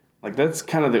 Like, that's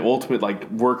kind of the ultimate, like,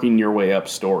 working your way up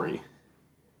story.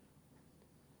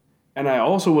 And I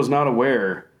also was not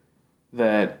aware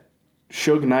that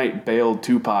Suge Knight bailed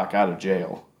Tupac out of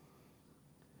jail.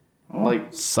 Oh, like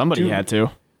somebody had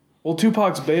to. Well,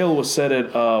 Tupac's bail was set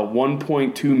at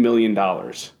 $1.2 million.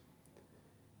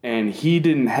 And he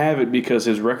didn't have it because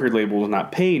his record label was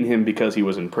not paying him because he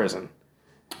was in prison.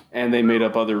 And they made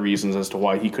up other reasons as to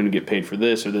why he couldn't get paid for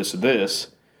this or this or this.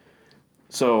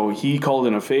 So he called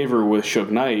in a favor with Suge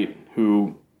Knight,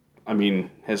 who, I mean,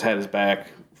 has had his back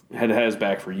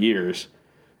for years.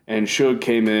 And Suge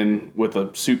came in with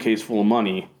a suitcase full of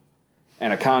money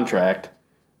and a contract.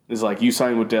 It's like, you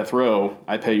sign with Death Row,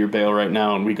 I pay your bail right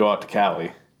now, and we go out to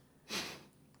Cali.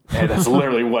 And that's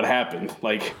literally what happened.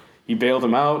 Like, he bailed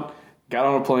him out, got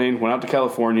on a plane, went out to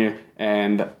California,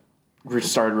 and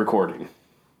started recording.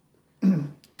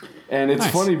 And it's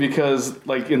funny because,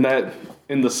 like, in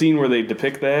the scene where they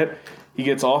depict that, he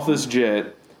gets off this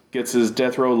jet, gets his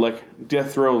Death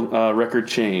Row record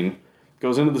chain,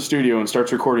 goes into the studio and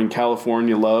starts recording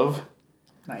California Love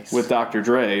with Dr.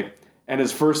 Dre. And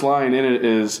his first line in it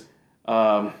is,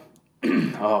 I'm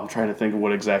trying to think of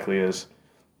what exactly it is.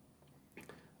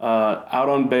 Out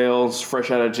on bail, fresh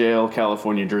out of jail,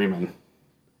 California dreaming.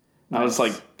 I was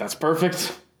like, that's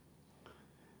perfect.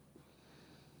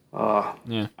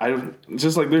 Yeah. I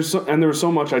just like there was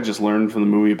so much I just learned from the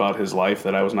movie about his life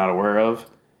that I was not aware of,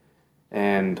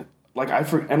 and like I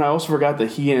also forgot that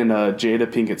he and Jada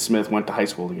Pinkett Smith went to high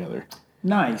school together.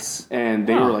 Nice. And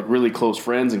they were like really close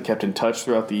friends and kept in touch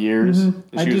throughout the years.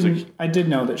 Mm-hmm. I did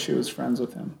know that she was friends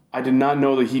with him. I did not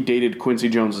know that he dated Quincy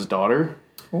Jones' daughter.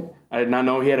 Oh. I did not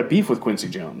know he had a beef with Quincy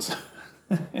Jones.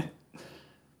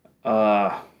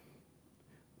 Like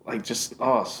just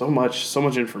so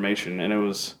much information, and it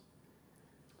was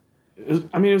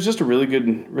just a really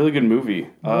good movie.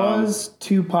 Was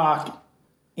Tupac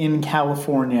in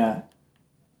California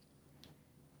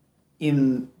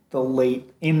in late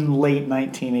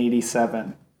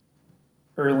 1987,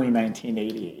 early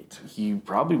 1988? He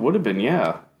probably would have been,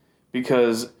 yeah,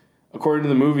 because according to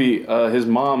the movie, his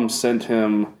mom sent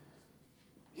him.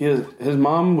 His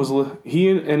mom was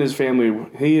and his family.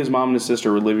 His mom and his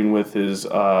sister were living with his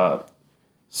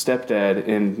stepdad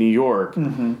in New York.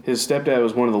 Mm-hmm. His stepdad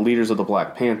was one of the leaders of the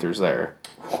Black Panthers there,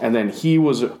 and then he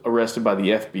was arrested by the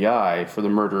FBI for the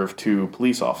murder of 2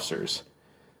 police officers.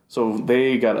 So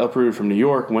they got uprooted from New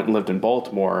York, went and lived in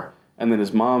Baltimore, and then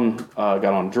his mom got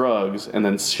on drugs and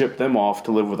then shipped them off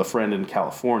to live with a friend in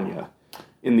California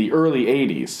in the early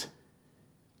 80s.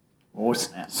 Oh,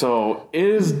 snap. So it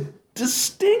is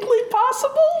distinctly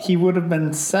possible. He would have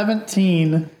been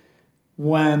 17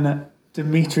 when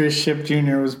Demetrius Shipp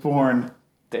Jr. was born.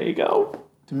 There you go.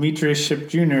 Demetrius Shipp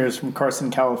Jr. is from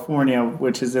Carson, California,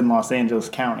 which is in Los Angeles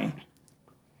County.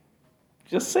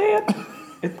 Just say it.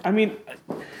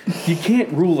 You can't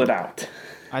rule it out.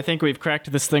 I think we've cracked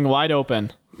this thing wide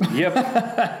open. Yep.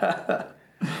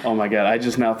 Oh my god, I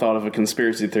just now thought of a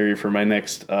conspiracy theory for my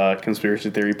next conspiracy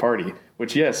theory party,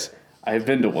 which, yes, I have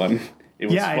been to one. It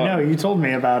was fun. I know. You told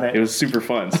me about it. It was super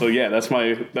fun. So yeah, that's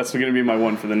going to be my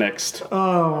one for the next.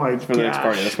 Oh my god! For the next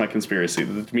party, that's my conspiracy.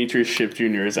 The Demetrius Shipp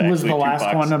Jr. is actually. Was the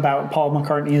last one about Paul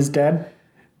McCartney is dead?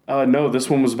 No, this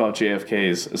one was about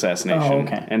JFK's assassination. Oh,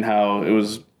 okay. And how it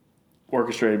was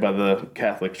orchestrated by the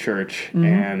Catholic Church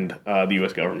and the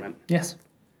U.S. government. Yes.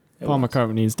 Paul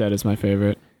McCartney's Dead is my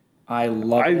favorite. I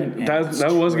love it.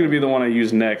 That was going to be the one I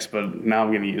used next, but now I'm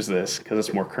going to use this because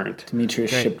it's more current.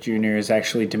 Demetrius Ship Jr. is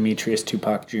actually Demetrius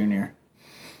Tupac Jr.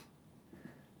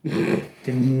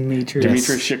 Demetrius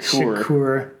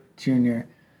Shakur Jr.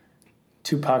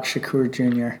 Tupac Shakur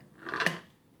Jr.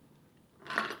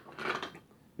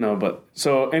 No, but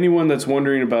so anyone that's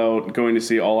wondering about going to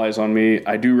see All Eyes on Me,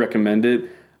 I do recommend it.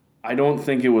 I don't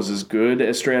think it was as good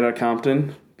as Straight Outta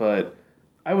Compton, but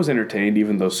I was entertained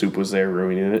even though Soup was there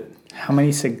ruining it. How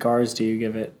many cigars do you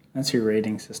give it? That's your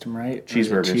rating system, right?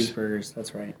 Cheeseburgers. Cheeseburgers,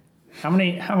 that's right. How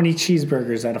many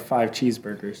cheeseburgers out of 5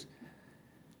 cheeseburgers?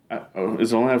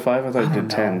 Is it only out of 5? I thought it did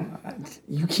 10.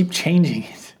 You keep changing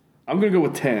it. I'm going to go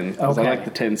with 10 because I Okay. like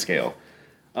the 10 scale.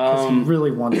 Because he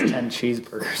really wants 10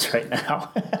 cheeseburgers right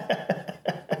now.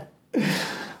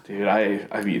 Dude,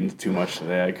 I've eaten too much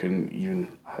today. I couldn't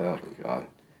even. Oh, God.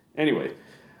 Anyway.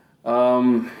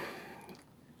 I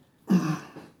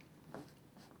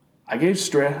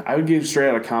would give Straight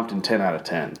Outta Compton 10 out of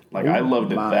 10. Like, I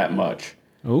loved it that much.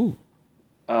 Ooh.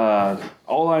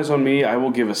 All Eyes on Me, I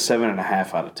will give a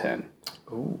 7.5 out of 10.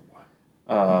 Ooh.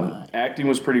 Acting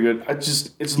was pretty good. It's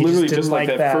just literally didn't just like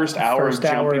that first hour of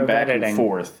jumping of back editing. and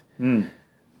forth.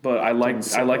 But I like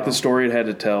the story it had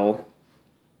to tell.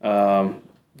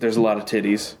 There's a lot of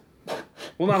titties.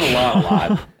 Well, not a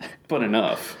lot, but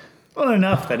enough. Well,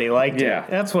 enough that he liked Yeah. it.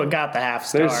 That's what got the half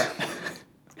star.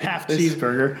 Half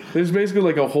cheeseburger. There's basically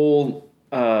like a whole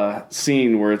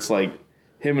scene where it's like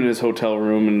him in his hotel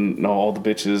room and all the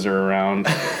bitches are around.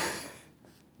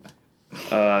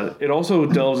 It also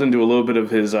delves into a little bit of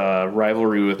his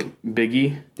rivalry with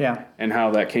Biggie. Yeah. And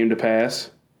how that came to pass.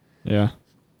 Yeah.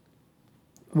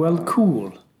 Well,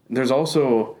 cool. There's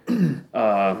also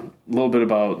a little bit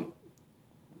about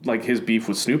like his beef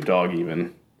with Snoop Dogg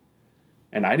even.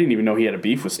 And I didn't even know he had a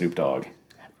beef with Snoop Dogg.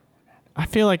 I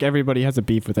feel like everybody has a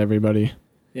beef with everybody.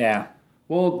 Yeah.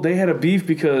 Well, they had a beef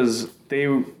because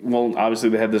obviously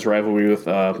they had this rivalry with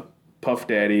Puff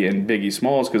Daddy and Biggie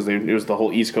Smalls because it was the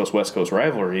whole East Coast, West Coast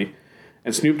rivalry.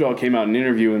 And Snoop Dogg came out in an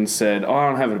interview and said, I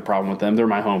don't have a problem with them. They're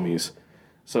my homies.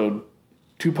 So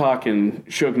Tupac and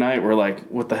Suge Knight were like,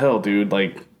 what the hell, dude?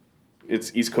 Like,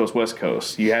 it's East Coast, West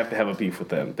Coast. You have to have a beef with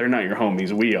them. They're not your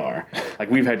homies. We are.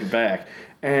 Like, we've had your back.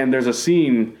 And there's a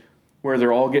scene where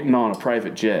they're all getting on a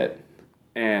private jet.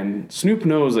 And Snoop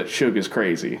knows that Suge is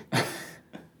crazy.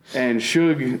 And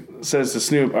Suge says to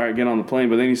Snoop, all right, get on the plane.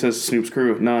 But then he says to Snoop's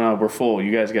crew, no, we're full.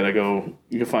 You guys got to go.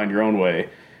 You can find your own way.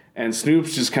 And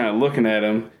Snoop's just kind of looking at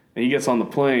him. And he gets on the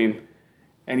plane.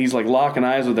 And he's like locking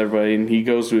eyes with everybody. And he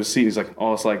goes to his seat. He's like,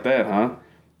 oh, it's like that, huh?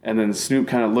 And then Snoop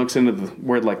kind of looks into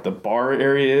where like the bar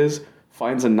area is,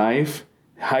 finds a knife,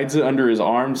 hides it under his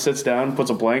arm, sits down,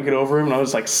 puts a blanket over him. And I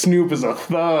was like, Snoop is a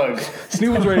thug.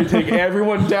 Snoop was ready to take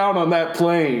everyone down on that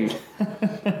plane.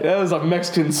 That was a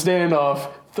Mexican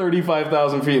standoff,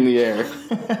 35,000 feet in the air.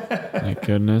 Thank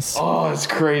goodness. Oh, it's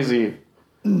crazy.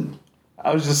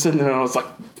 I was just sitting there and I was like,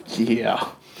 yeah,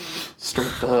 straight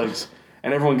thugs.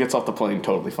 And everyone gets off the plane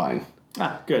totally fine.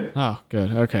 Ah, good. Oh,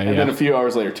 good. Okay. And then a few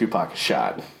hours later, Tupac is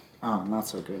shot. Oh, not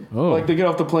so good. Oh. Like, they get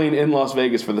off the plane in Las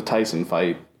Vegas for the Tyson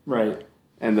fight. Right.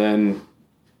 And then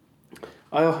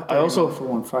I also for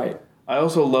one fight. I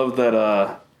also love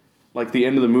that like the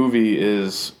end of the movie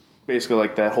is basically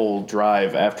like that whole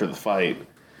drive after the fight.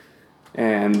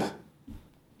 And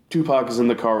Tupac is in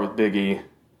the car with Biggie,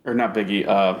 or not Biggie,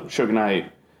 Suge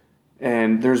Knight.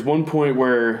 And there's one point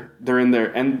where they're in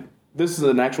there, and this is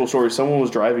an actual story. Someone was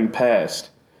driving past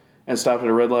and stopped at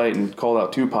a red light and called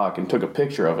out Tupac and took a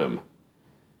picture of him.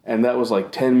 And that was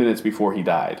like 10 minutes before he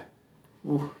died.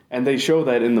 Ooh. And they show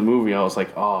that in the movie. I was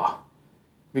like, oh.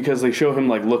 Because they show him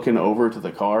like looking over to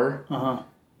the car,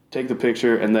 take the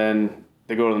picture, and then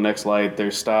they go to the next light. They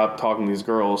stop talking to these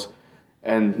girls,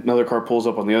 and another car pulls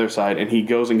up on the other side, and he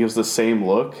goes and gives the same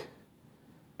look,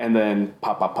 and then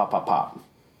pop, pop, pop, pop, pop.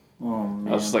 Oh,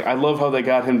 man. I was just like, I love how they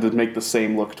got him to make the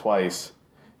same look twice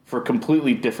for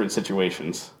completely different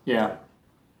situations. Yeah.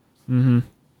 Mm-hmm.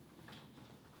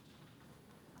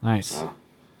 Nice. All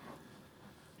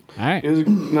right. It was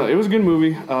a good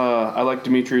movie. I like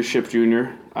Demetrius Ship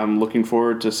Jr. I'm looking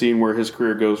forward to seeing where his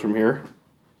career goes from here.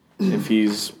 If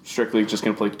he's strictly just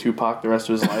going to play Tupac the rest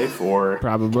of his life, or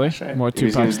Probably. More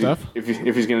Tupac stuff. if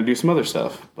he's going to do some other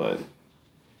stuff, but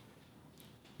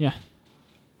Yeah.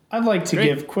 I'd like to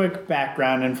give quick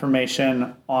background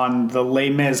information on the Les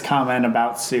Mis comment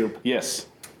about Soup. yes.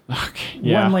 Okay.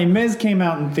 Yeah. When Les Mis came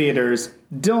out in theaters,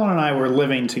 Dylan and I were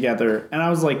living together, and I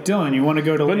was like, Dylan, you want to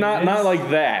go to But Les Mis? not like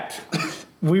that.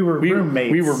 We were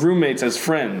roommates. We were roommates as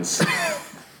friends.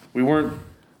 We weren't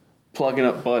plugging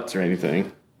up butts or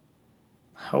anything.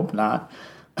 Hope not.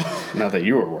 Not that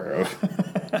you were aware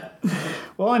of.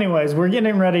 Well, anyways, we're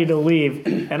getting ready to leave,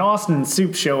 and Austin and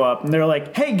Soup show up, and they're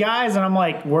like, hey, guys, and I'm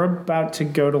like, we're about to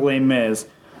go to Les Mis.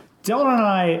 Dylan and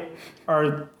I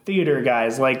are theater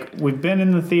guys. Like, we've been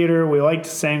in the theater. We like to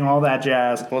sing, all that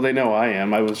jazz. Well, they know I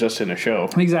am. I was just in a show.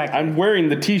 Exactly. I'm wearing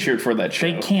the T-shirt for that show.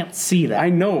 They can't see that. I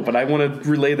know, but I want to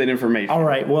relay that information. All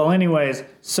right. Well, anyways,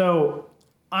 so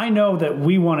I know that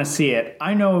we want to see it.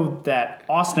 I know that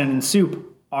Austin and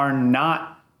Soup are not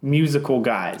musical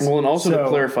guys. Well, and also to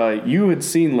clarify, you had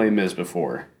seen Les Mis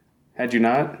before, had you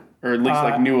not? Or at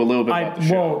least knew a little bit about the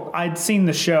show. Well, I'd seen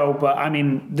the show, but I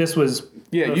mean, this was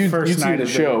the first you'd night seen the of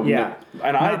show. Yeah,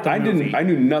 and I didn't. I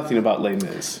knew nothing about Les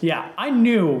Mis. Yeah, I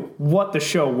knew what the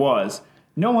show was.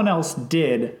 No one else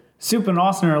did. Soup and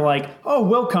Austin are like, "Oh,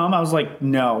 we'll come." I was like,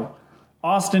 "No."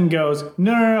 Austin goes,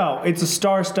 No. It's a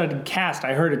star-studded cast.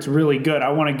 I heard it's really good. I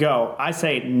want to go. I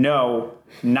say, no.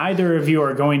 Neither of you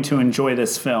are going to enjoy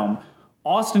this film.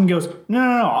 Austin goes, No.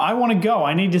 I want to go.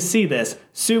 I need to see this.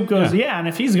 Soup goes, yeah, and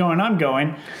if he's going, I'm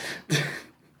going.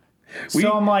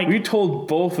 So I'm like, we told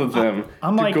both of them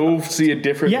to go see a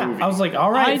different movie. Yeah, I was like,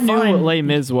 all right, I knew what Les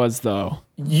Mis was, though.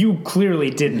 You clearly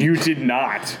didn't. You did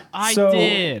not. I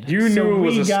did. You knew it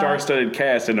was a star-studded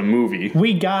cast in a movie.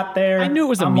 We got there. I knew it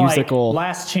was a I'm musical. Like,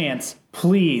 last chance,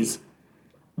 please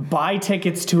buy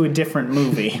tickets to a different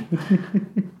movie.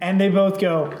 And they both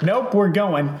go, nope, we're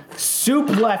going. Soup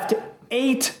left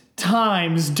 8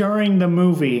 times during the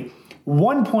movie.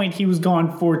 One point he was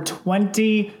gone for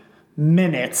 20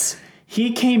 minutes.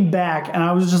 He came back and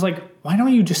I was just like, why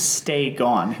don't you just stay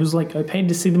gone? He was like, I paid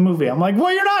to see the movie. I'm like,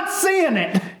 well, you're not seeing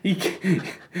it.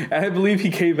 I believe he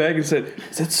came back and said,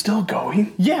 is it still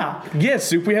going? Yeah. Yes,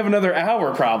 Soup, we have another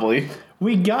hour probably.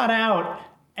 We got out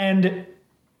and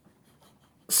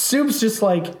Soup's just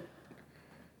like,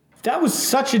 that was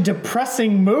such a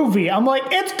depressing movie. I'm like,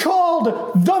 it's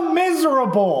called The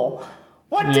Miserable.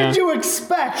 What did you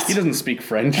expect? He doesn't speak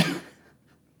French.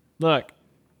 Look.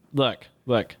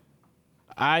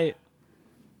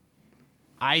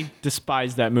 I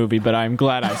despise that movie, but I'm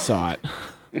glad I saw it.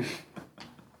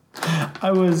 I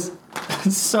was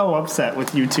so upset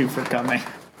with you two for coming.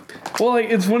 Well, like,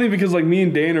 it's funny because like me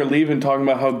and Dan are leaving talking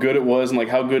about how good it was and like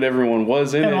how good everyone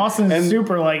was in it. And Austin's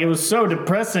super like, it was so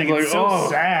depressing and so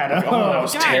sad. Like, that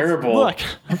was terrible. Look,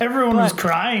 everyone was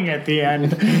crying at the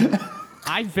end.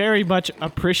 I very much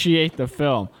appreciate the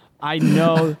film. I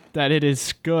know that it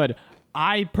is good.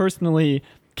 I personally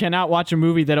cannot watch a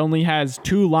movie that only has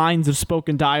 2 lines of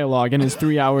spoken dialogue and is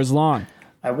 3 hours long.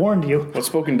 I warned you. What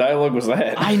spoken dialogue was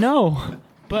that? I know,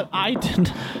 but I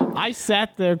didn't. I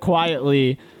sat there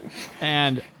quietly,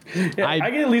 and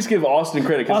I can at least give Austin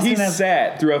credit because he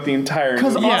sat throughout the entire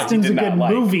movie. Because Austin's a good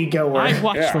movie goer. I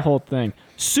watched the whole thing.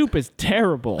 Soup is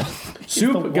terrible.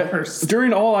 Soup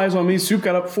during All Eyes on Me, Soup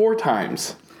got up 4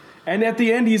 times, and at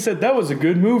the end he said that was a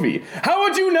good movie. How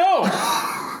would you know?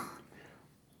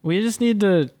 We just need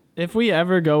to, if we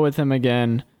ever go with him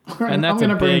again, and that's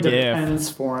a big if. Pens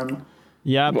for him.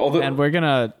 Yep, and we're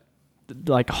gonna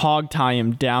like hog tie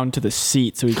him down to the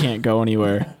seat so he can't go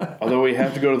anywhere. Although we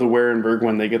have to go to the Warenberg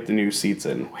when they get the new seats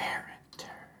in.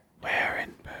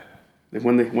 Warenberg.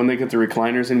 When they get the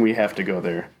recliners in, we have to go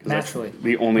there. Naturally. That's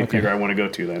the only theater I want to go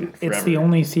to then. Forever. It's the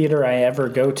only theater I ever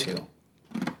go to.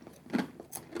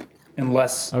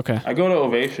 Unless I go to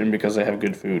Ovation because they have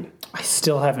good food. I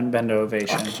still haven't been to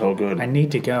Ovation. Oh, so good. I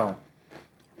need to go.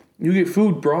 You get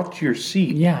food brought to your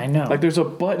seat. Yeah, I know. Like there's a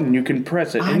button you can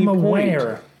press at any point. I'm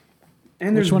aware.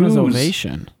 And there's Which one booze. is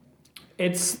Ovation?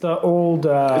 It's the old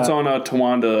it's on a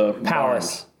Tawanda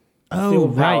Palace. Oh,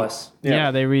 right. Palace. Yeah,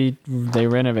 they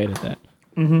renovated that.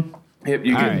 Mm-hmm. Yep,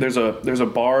 you get there's a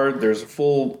bar, there's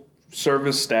full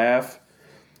service staff.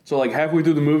 So like halfway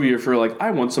through the movie, if you're like,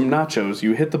 I want some nachos,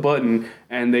 you hit the button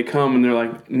and they come and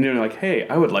they're like, hey,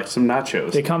 I would like some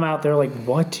nachos. They come out, they're like,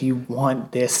 what do you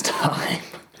want this time?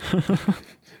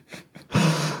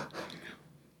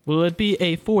 Will it be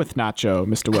a 4th nacho,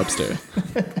 Mr. Webster?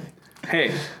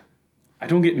 Hey, I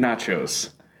don't get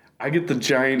nachos. I get the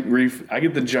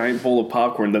giant bowl of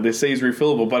popcorn that they say is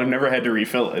refillable, but I've never had to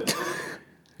refill it.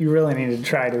 You really need to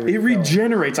try to refill. It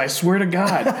regenerates, I swear to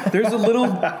God. There's a little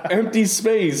empty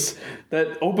space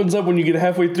that opens up when you get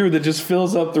halfway through that just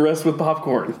fills up the rest with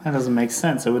popcorn. That doesn't make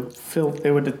sense. It would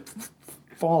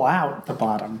fall out the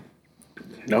bottom.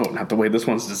 No, not the way this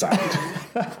one's designed.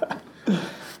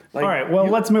 All right, well,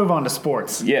 let's move on to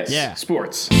sports. Yes, yeah.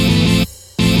 Sports.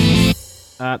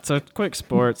 So quick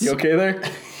sports. You okay there?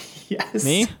 Yes.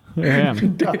 Me? Yeah.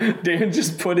 Dan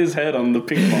just put his head on the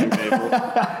ping pong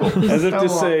table as if to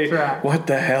say, what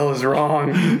the hell is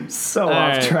wrong? So All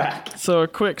off right, track. So a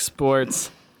quick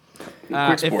sports.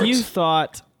 Quick If you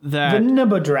thought The that,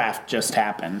 Nibba draft just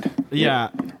happened. yeah,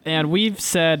 and we've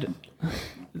said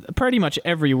pretty much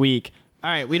every week, all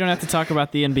right, we don't have to talk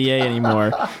about the NBA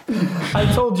anymore.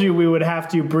 I told you we would have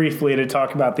to briefly to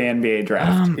talk about the NBA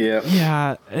draft.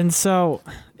 Yeah, and so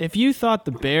if you thought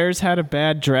the Bears had a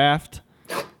bad draft,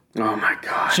 Oh my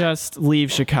god. just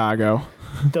leave Chicago.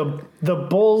 The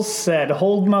Bulls said,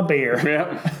 "Hold my beer."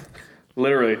 Yeah.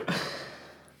 Literally.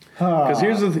 Because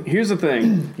here's the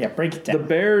thing. Yeah, break it The down.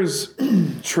 Bears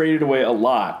traded away a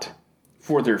lot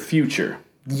for their future.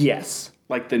 Yes.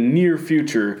 Like the near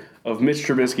future of Mitch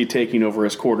Trubisky taking over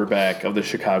as quarterback of the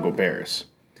Chicago Bears.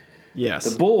 Yes.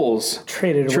 The Bulls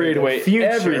Traded away away the future.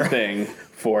 everything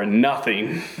for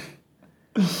nothing.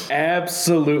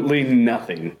 Absolutely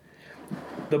nothing.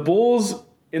 The Bulls,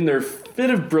 in their fit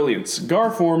of brilliance,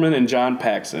 Gar Forman and John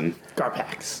Paxson,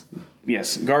 Garpax.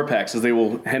 yes, Garpax, as they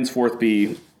will henceforth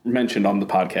be mentioned on the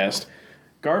podcast,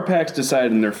 Garpax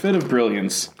decided in their fit of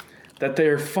brilliance that they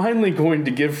are finally going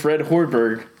to give Fred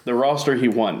Hoiberg the roster he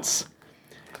wants.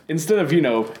 Instead of,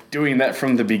 doing that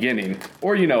from the beginning,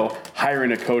 or,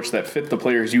 hiring a coach that fit the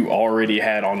players you already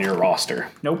had on your roster.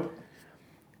 Nope.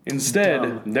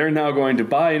 Instead, they're now going to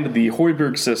buy into the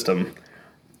Hoiberg system,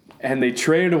 and they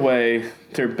traded away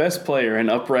their best player and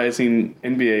uprising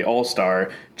NBA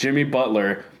All-Star, Jimmy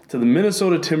Butler, to the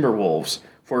Minnesota Timberwolves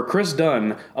for Chris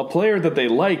Dunn, a player that they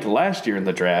liked last year in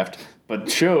the draft,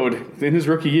 but showed in his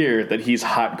rookie year that he's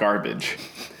hot garbage.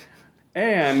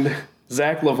 And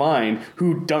Zach LaVine,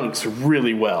 who dunks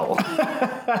really well.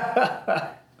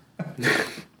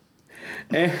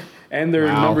 and their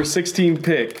number 16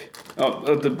 pick.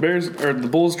 The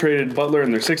Bulls traded Butler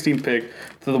and their 16th pick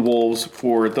to the Wolves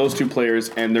for those two players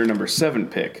and their number 7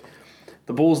 pick.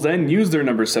 The Bulls then used their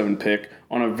number 7 pick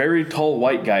on a very tall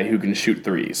white guy who can shoot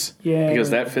threes. Yeah.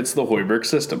 Because that fits the Hoiberg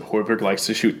system. Hoiberg likes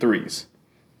to shoot threes.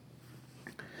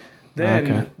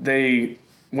 Then they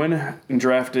went and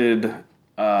drafted,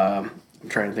 I'm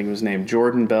trying to think of his name,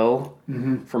 Jordan Bell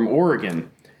from Oregon.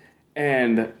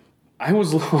 And I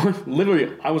was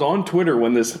on Twitter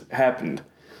when this happened.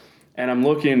 And I'm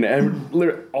looking at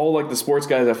all like the sports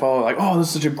guys I follow, like, oh, this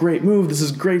is such a great move. This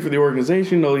is great for the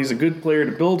organization. Oh, he's a good player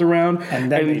to build around.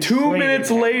 And 2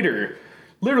 minutes later,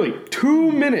 literally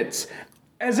 2 minutes,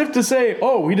 as if to say,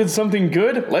 oh, we did something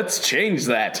good. Let's change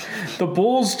that. The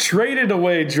Bulls traded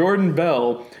away Jordan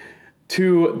Bell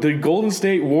to the Golden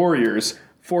State Warriors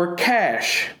for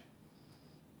cash.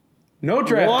 No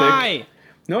draft pick.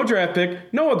 No draft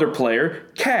pick. No other player.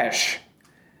 Cash.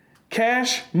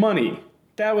 Cash money.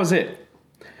 That was it.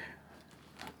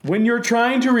 When you're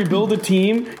trying to rebuild a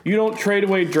team, you don't trade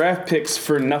away draft picks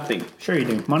for nothing. Sure you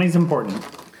do. Money's important.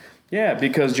 Yeah,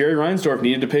 because Jerry Reinsdorf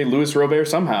needed to pay Louis Robert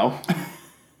somehow.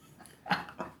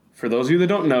 For those of you that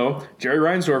don't know, Jerry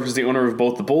Reinsdorf is the owner of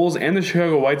both the Bulls and the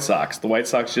Chicago White Sox. The White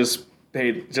Sox just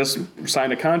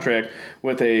signed a contract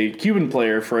with a Cuban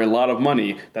player for a lot of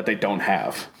money that they don't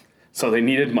have. So they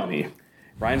needed money.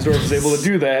 Reinsdorf was able to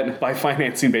do that by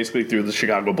financing basically through the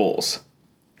Chicago Bulls.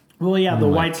 Well, yeah, the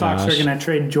White Sox gosh. are going to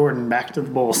trade Jordan back to the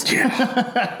Bulls.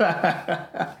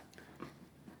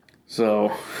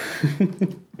 So,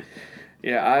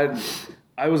 yeah,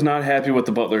 I was not happy with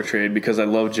the Butler trade because I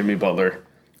love Jimmy Butler.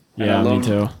 Yeah, me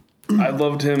too. I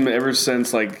loved him ever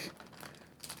since, like,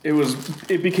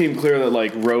 it became clear that,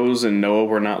 like, Rose and Noah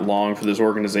were not long for this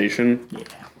organization. Yeah.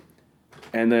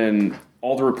 And then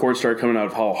all the reports started coming out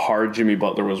of how hard Jimmy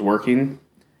Butler was working.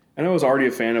 And I was already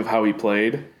a fan of how he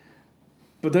played.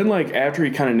 But then, like, after he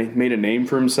kind of made a name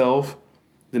for himself,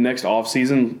 the next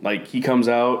offseason, like, he comes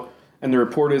out, and the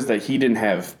report is that he didn't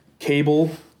have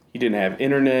cable, he didn't have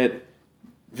internet,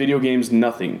 video games,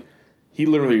 nothing. He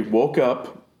literally woke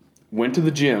up, went to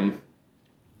the gym,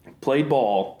 played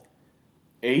ball,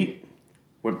 ate,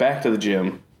 went back to the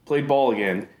gym, played ball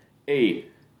again,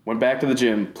 ate, went back to the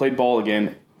gym, played ball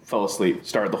again, fell asleep,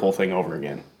 started the whole thing over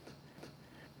again.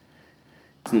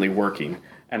 Constantly working.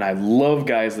 And I love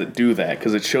guys that do that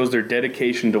because it shows their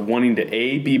dedication to wanting to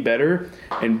A, be better,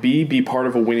 and B, be part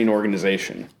of a winning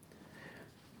organization.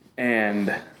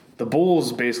 And the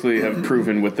Bulls basically have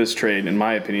proven with this trade, in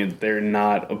my opinion, they're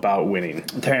not about winning.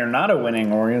 They're not a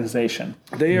winning organization.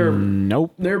 They are.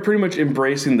 Nope. They're pretty much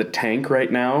embracing the tank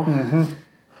right now. Mm-hmm.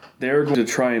 They're going to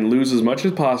try and lose as much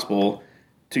as possible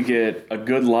to get a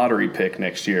good lottery pick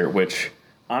next year, which,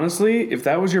 honestly, if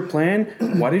that was your plan,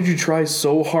 why did you try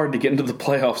so hard to get into the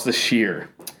playoffs this year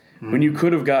when you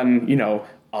could have gotten,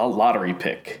 a lottery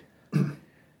pick?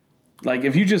 Like,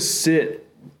 if you just sit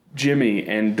Jimmy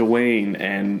and Dwayne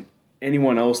and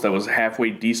anyone else that was halfway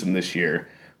decent this year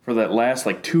for that last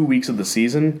like 2 weeks of the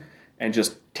season and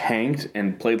just tanked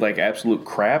and played like absolute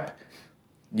crap,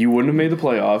 you wouldn't have made the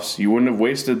playoffs. You wouldn't have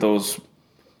wasted those,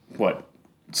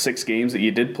 6 games that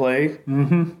you did play?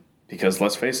 Mm-hmm. Because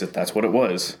let's face it, that's what it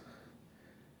was.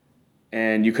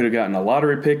 And you could have gotten a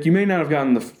lottery pick. You may not have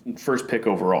gotten the first pick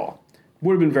overall.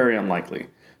 Would have been very unlikely.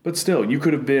 But still, you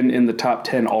could have been in the top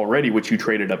 10 already, which you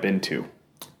traded up into.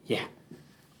 Yeah.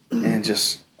 And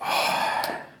just...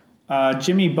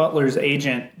 Jimmy Butler's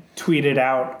agent tweeted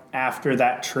out after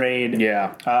that trade.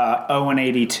 Yeah.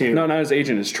 0-82. No, not his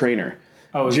agent, his trainer.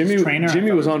 Oh, his trainer?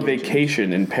 Jimmy was on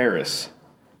vacation in Paris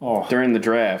during the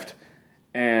draft,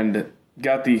 and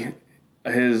got they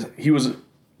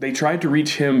tried to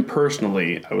reach him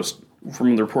personally.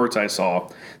 From the reports I saw,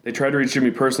 they tried to reach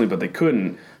Jimmy personally, but they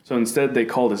couldn't. So instead, they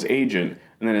called his agent,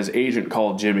 and then his agent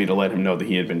called Jimmy to let him know that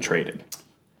he had been traded.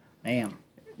 Man.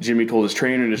 Jimmy told his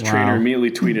trainer, and his trainer immediately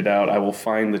tweeted out, I will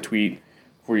find the tweet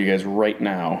for you guys right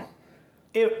now.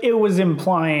 It was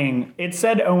implying, it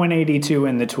said 0-82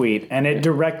 in the tweet, and it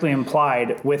directly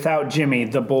implied, without Jimmy,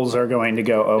 the Bulls are going to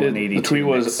go 0-82. The tweet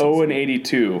was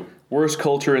 0-82. Worst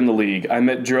culture in the league. I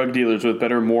met drug dealers with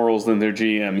better morals than their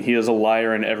GM. He is a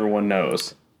liar and everyone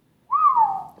knows.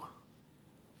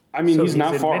 I mean, he's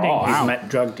not far off. He's met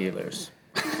drug dealers.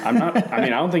 I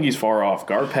don't think he's far off.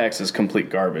 Garpax is complete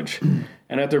garbage.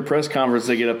 And at their press conference,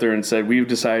 they get up there and said, we've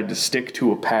decided to stick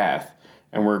to a path,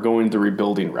 and we're going the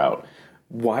rebuilding route.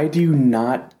 Why do you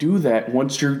not do that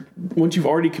once you've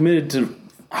already committed to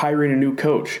hiring a new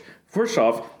coach? First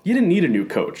off, you didn't need a new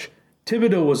coach.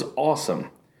 Thibodeau was awesome.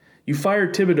 You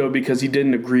fired Thibodeau because he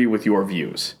didn't agree with your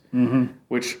views. Mm-hmm.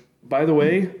 Which, by the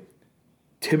way,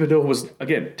 Thibodeau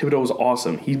was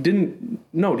awesome. He didn't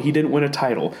win a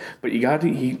title, but he got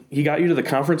you to the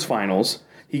conference finals.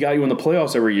 He got you in the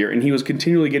playoffs every year, and he was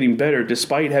continually getting better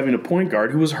despite having a point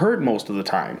guard who was hurt most of the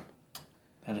time.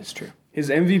 That is true. His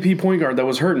MVP point guard that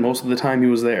was hurt most of the time he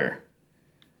was there.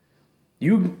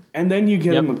 And then you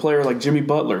get him a player like Jimmy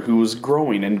Butler who was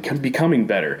growing and becoming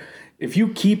better. If you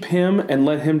keep him and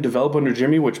let him develop under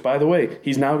Jimmy, which, by the way,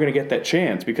 he's now going to get that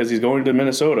chance because he's going to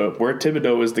Minnesota, where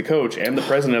Thibodeau is the coach and the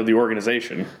president of the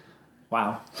organization.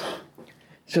 Wow.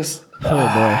 Just,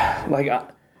 boy.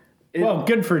 Well,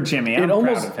 good for Jimmy. I'm proud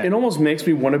of him. It almost makes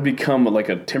me want to become like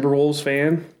a Timberwolves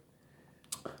fan.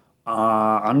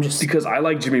 Because I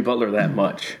like Jimmy Butler that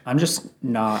much. I'm just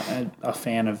not a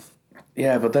fan of.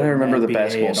 Yeah, but then I remember the NBA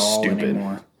basketball's stupid.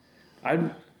 Anymore.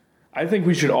 I think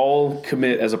we should all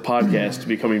commit as a podcast to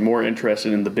becoming more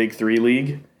interested in the Big 3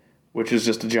 League, which is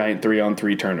just a giant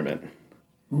 3-on-3 tournament.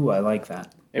 Ooh, I like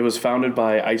that. It was founded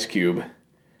by Ice Cube,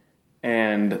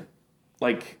 and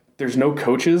there's no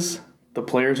coaches. The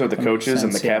players are the coaches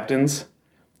and the captains.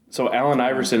 So Allen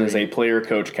Iverson is a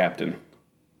player-coach captain.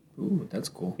 Ooh, that's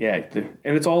cool. Yeah,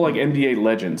 and it's all like NBA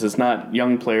legends. It's not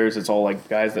young players. It's all like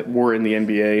guys that were in the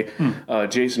NBA.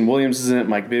 Jason Williams is in it.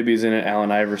 Mike Bibby's in it.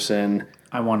 Allen Iverson.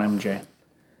 I want MJ.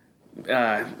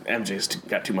 MJ's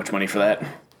got too much money for that.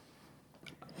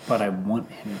 But I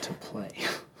want him to play.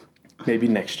 Maybe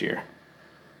next year.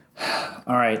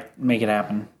 All right, make it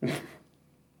happen.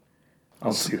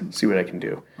 I'll see what I can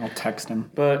do. I'll text him.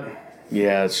 But,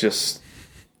 yeah, it's just...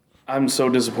 I'm so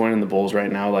disappointed in the Bulls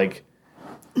right now.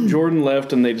 Jordan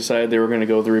left and they decided they were going to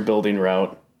go the rebuilding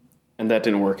route, and that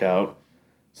didn't work out.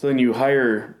 So then you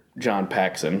hire John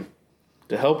Paxson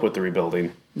to help with the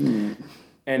rebuilding.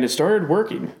 And it started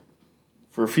working.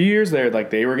 For a few years there,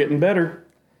 they were getting better.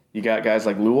 You got guys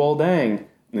like Luol Deng, and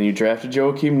then you drafted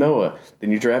Joakim Noah,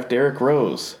 then you draft Derrick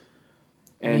Rose.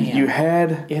 And you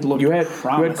had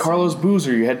Carlos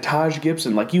Boozer, you had Taj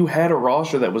Gibson. You had a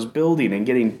roster that was building and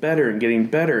getting better.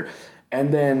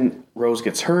 And then Rose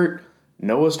gets hurt,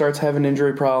 Noah starts having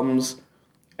injury problems,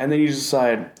 and then you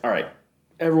decide, all right,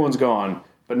 everyone's gone,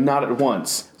 but not at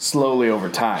once, slowly over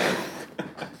time.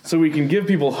 So we can give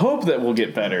people hope that we'll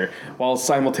get better while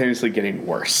simultaneously getting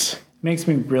worse. Makes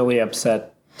me really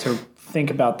upset to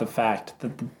think about the fact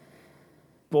that the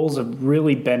Bulls have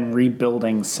really been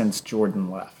rebuilding since Jordan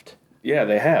left. Yeah,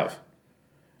 they have.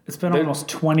 It's been almost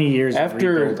 20 years of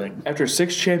rebuilding. After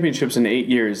 6 championships in 8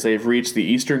 years, they've reached the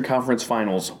Eastern Conference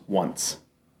Finals once.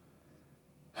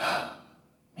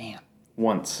 Man.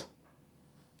 Once.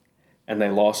 And they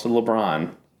lost to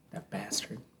LeBron. That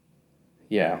bastard.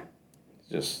 Yeah.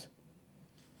 Just...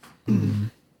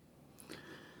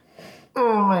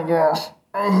 Oh my gosh.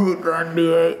 I hate the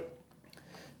NBA.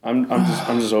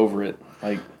 I'm just over it.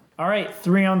 All right,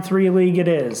 3-on-3 league it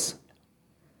is.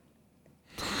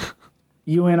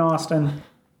 You in Austin?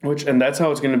 And that's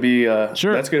how it's going to be.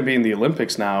 Sure. That's going to be in the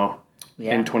Olympics now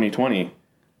in 2020.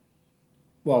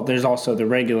 Well, there's also the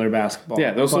regular basketball.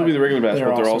 Yeah, they'll still be the regular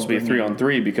basketball. There'll also be bringing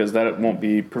 3-on-3 because that won't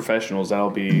be professionals. That'll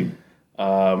be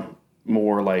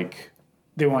more like...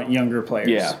 They want younger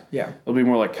players. Yeah. It'll be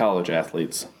more like college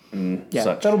athletes and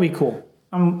such. That'll be cool.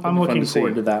 I'm looking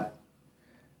forward to that.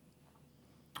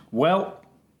 Well,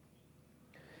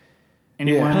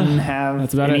 anyone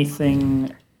have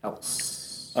anything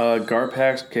else?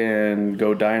 Garpax can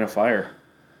go die in a fire.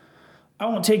 I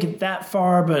won't take it that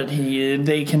far, but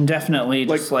they can definitely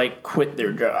just quit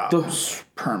their jobs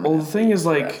permanently. Well, the thing is,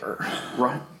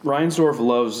 Reinsdorf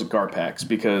loves Garpax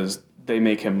because they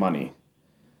make him money.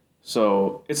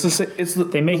 So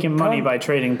they make him money by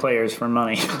trading players for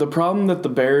money. The problem that the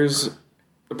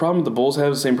Bulls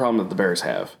have is the same problem that the Bears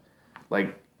have.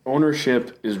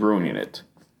 Ownership is ruining it.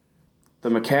 The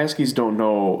McCaskies don't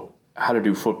know how to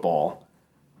do football.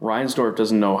 Reinsdorf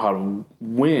doesn't know how to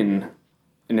win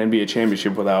an NBA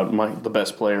championship without the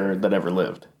best player that ever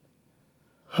lived.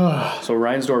 So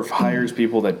Reinsdorf hires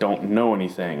people that don't know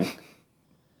anything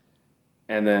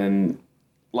and then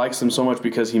likes them so much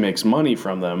because he makes money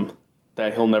from them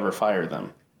that he'll never fire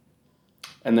them.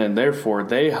 And then therefore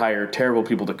they hire terrible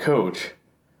people to coach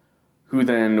who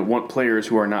then want players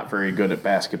who are not very good at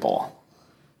basketball.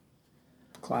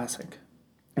 Classic.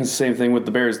 It's the same thing with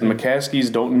the Bears. The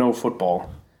McCaskies don't know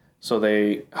football, so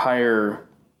they hire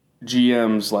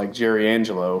GMs like Jerry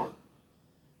Angelo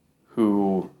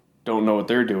who don't know what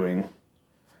they're doing.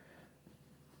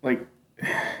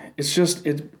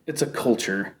 It's a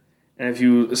culture. And if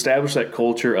you establish that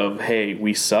culture of, hey,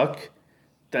 we suck,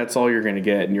 that's all you're going to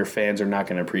get, and your fans are not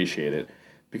going to appreciate it.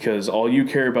 Because all you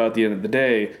care about at the end of the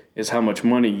day is how much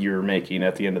money you're making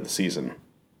at the end of the season.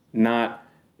 Not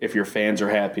if your fans are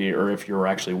happy or if you're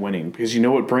actually winning. Because you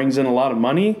know what brings in a lot of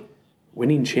money?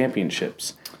 Winning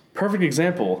championships. Perfect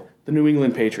example, the New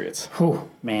England Patriots. Oh,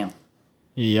 man.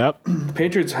 Yep. The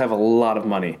Patriots have a lot of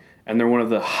money, and they're one of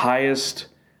the highest...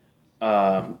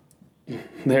 they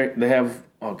have...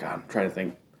 Oh, God, I'm trying to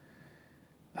think.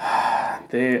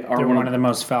 They're one of the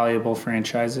most valuable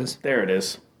franchises. There it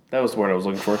is. That was the word I was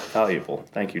looking for. Valuable.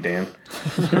 Thank you, Dan.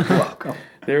 You're welcome.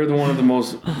 They're one of the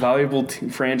most valuable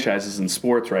franchises in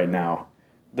sports right now.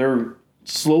 They're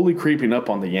slowly creeping up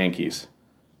on the Yankees,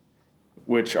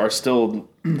 which are still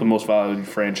the most valuable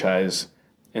franchise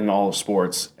in all of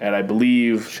sports. And I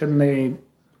believe... Shouldn't they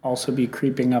also be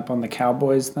creeping up on the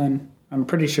Cowboys then? I'm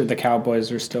pretty sure the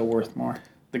Cowboys are still worth more.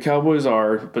 The Cowboys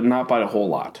are, but not by a whole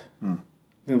lot. I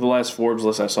think the last Forbes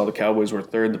list I saw, the Cowboys were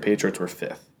third, the Patriots were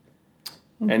fifth.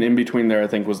 And in between there, I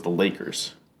think, was the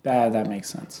Lakers. That makes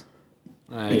sense.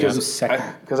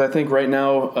 Because I think right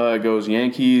now it goes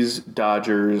Yankees,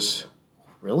 Dodgers.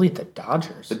 Really? The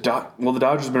Dodgers? The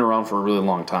Dodgers have been around for a really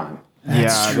long time.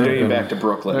 That's true. Dating back to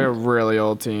Brooklyn. They're a really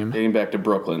old team. Dating back to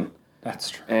Brooklyn. That's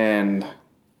true. And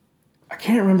I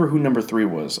can't remember who number 3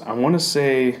 was. I want to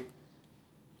say...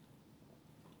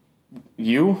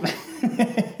 You?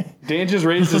 Dan just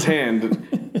raised his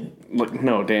hand. Look,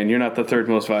 no, Dan, you're not the third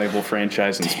most valuable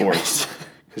franchise in sports.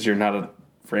 Because you're not a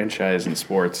franchise in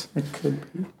sports. It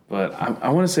could be. But I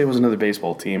want to say it was another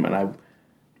baseball team, and I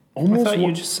thought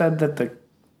you just said that the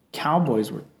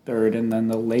Cowboys were third, and then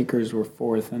the Lakers were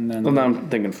fourth, and then... Well, now I'm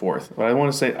thinking fourth. But I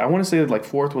want to say that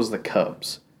fourth was the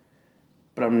Cubs.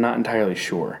 But I'm not entirely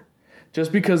sure.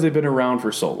 Just because they've been around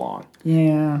for so long.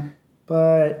 Yeah,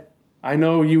 but... I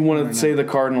know you want to say the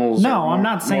Cardinals. No, I'm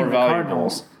not saying the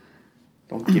Cardinals.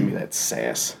 Don't give me that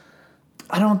sass.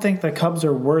 I don't think the Cubs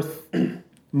are worth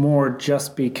more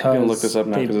just because I'm going to look this up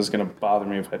now because it's going to bother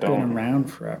me if I don't. Been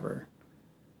around forever.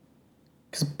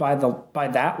 Because by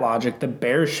that logic, the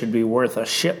Bears should be worth a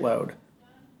shitload.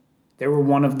 They were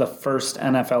one of the first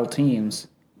NFL teams.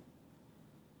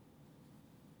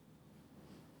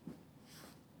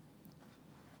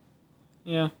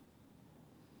 Yeah.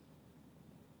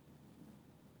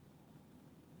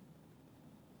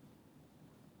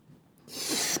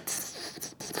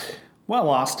 Well,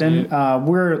 Austin,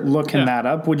 we're looking that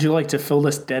up. Would you like to fill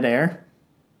this dead air?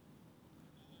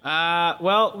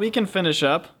 Well, we can finish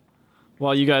up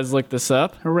while you guys look this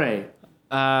up. Hooray.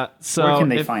 So where can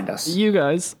they find us? If you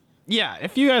guys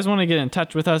want to get in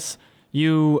touch with us,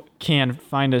 you can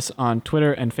find us on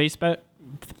Twitter and Facebook.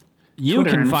 You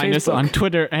can find us on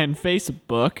Twitter and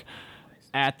Facebook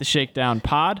at the Shakedown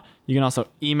Pod. You can also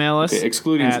email us. Okay,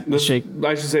 excluding I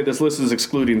should say this list is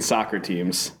excluding soccer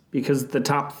teams. Because the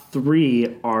top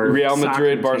 3 are Real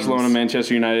Madrid, teams. Barcelona,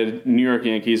 Manchester United, New York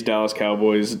Yankees, Dallas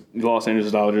Cowboys, Los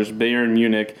Angeles Dodgers, Bayern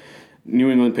Munich, New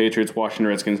England Patriots, Washington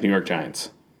Redskins, New York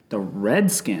Giants. The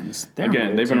Redskins. They've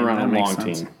been around a long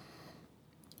team.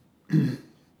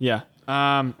 Yeah.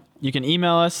 You can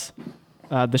email us,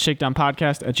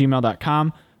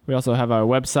 theshakedownpodcast@gmail.com. We also have our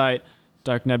website,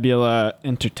 Dark Nebula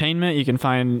Entertainment. You can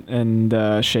find in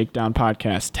the Shakedown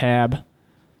podcast tab.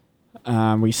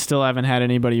 We still haven't had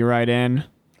anybody write in.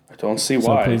 I don't see So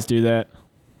why. please do that.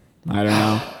 I don't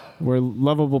know. We're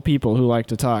lovable people who like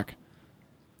to talk.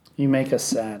 You make us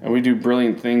sad. And we do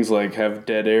brilliant things like have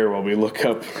dead air while we look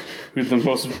up who the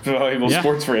most valuable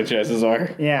sports franchises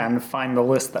are. Yeah, and find the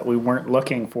list that we weren't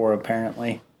looking for,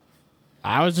 apparently.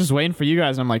 I was just waiting for you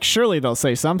guys. I'm like, surely they'll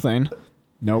say something.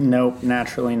 Nope. Nope,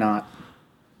 naturally not.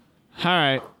 All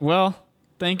right. Well,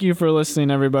 thank you for listening,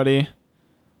 everybody.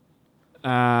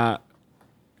 Come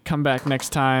back next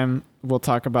time. We'll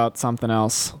talk about something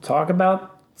else. Talk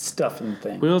about stuff and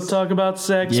things. We'll talk about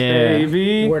sex, Yeah.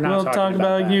 baby. We're not we'll talking talk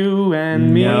about about that. you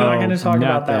and me. We're No. not going to talk not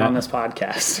about that that. on this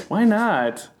podcast. Why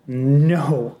not?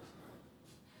 No.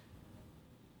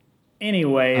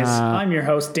 Anyways, I'm your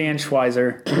host, Dan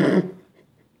Schweizer.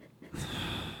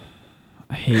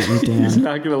 I hate you, He's Dan.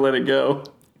 not going to let it go.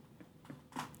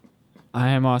 I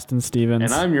am Austin Stevens.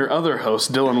 And I'm your other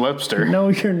host, Dylan Webster. No,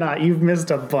 you're not. You've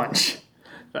missed a bunch.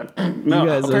 No, You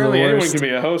guys are apparently the anyone worst. can be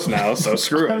a host now, so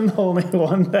screw it. I'm the only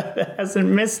one that hasn't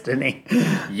missed any.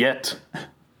 Yet.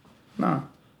 No.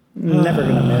 Never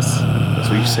going to miss. That's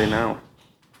what you say now.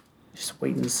 Just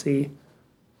wait and see.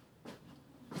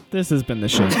 This has been the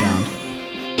Shakedown.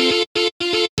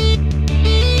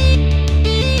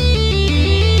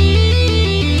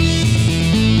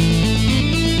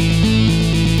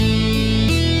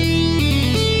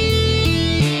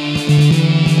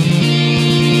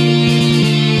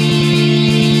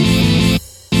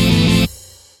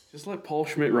 Just let Paul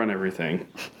Schmidt run everything.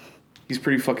 He's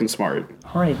pretty fucking smart.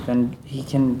 All right, then he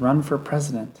can run for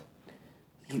president.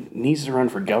 He needs to run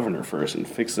for governor first and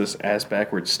fix this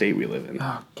ass-backwards state we live in.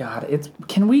 Oh, God.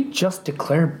 Can we just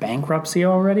declare bankruptcy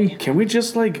already? Can we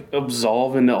just, like,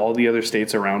 absolve into all the other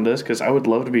states around us? Because I would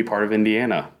love to be part of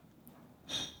Indiana.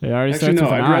 It already Actually, starts no,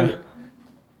 with an I'd I. rather...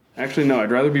 Actually, no,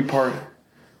 I'd rather be part...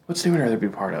 What state would I rather be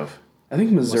part of? I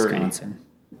think Missouri. Wisconsin.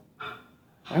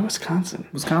 Why Wisconsin?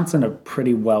 Wisconsin, a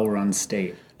pretty well-run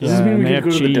state. Does this Yeah, mean we and they get to go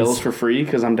have to the cheese. Dells for free?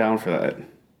 Because I'm down for that.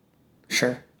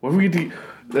 Sure. What if we get to...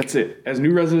 That's it. As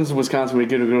new residents of Wisconsin, we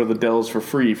get to go to the Dells for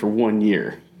free for 1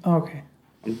 year. Okay.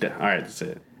 All right, that's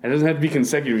it. It doesn't have to be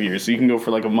consecutive years, so you can go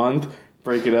for like a month,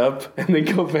 break it up, and then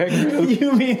go back.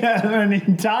 You mean an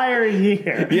entire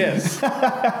year? Yes.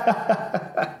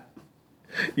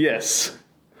 Yes.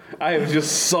 I have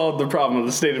just solved the problem of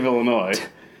the state of Illinois.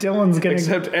 Dylan's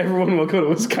Except everyone will go to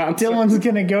Wisconsin.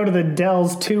 gonna go to the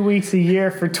Dells 2 weeks a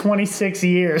year for 26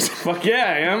 years. Fuck yeah,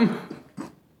 I am.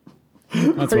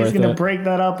 That's Or he's worth gonna it. break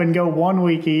that up and go 1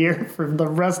 week a year for the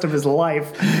rest of his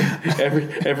life.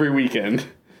 Every weekend.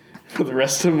 For the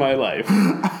rest of my life.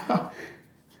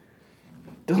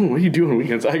 Dylan, what are you doing on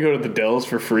weekends? I go to the Dells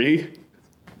for free.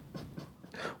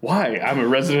 Why? I'm a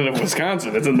resident of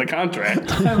Wisconsin. It's in the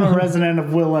contract. I'm a resident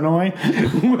of Illinois.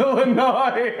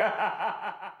 Illinois.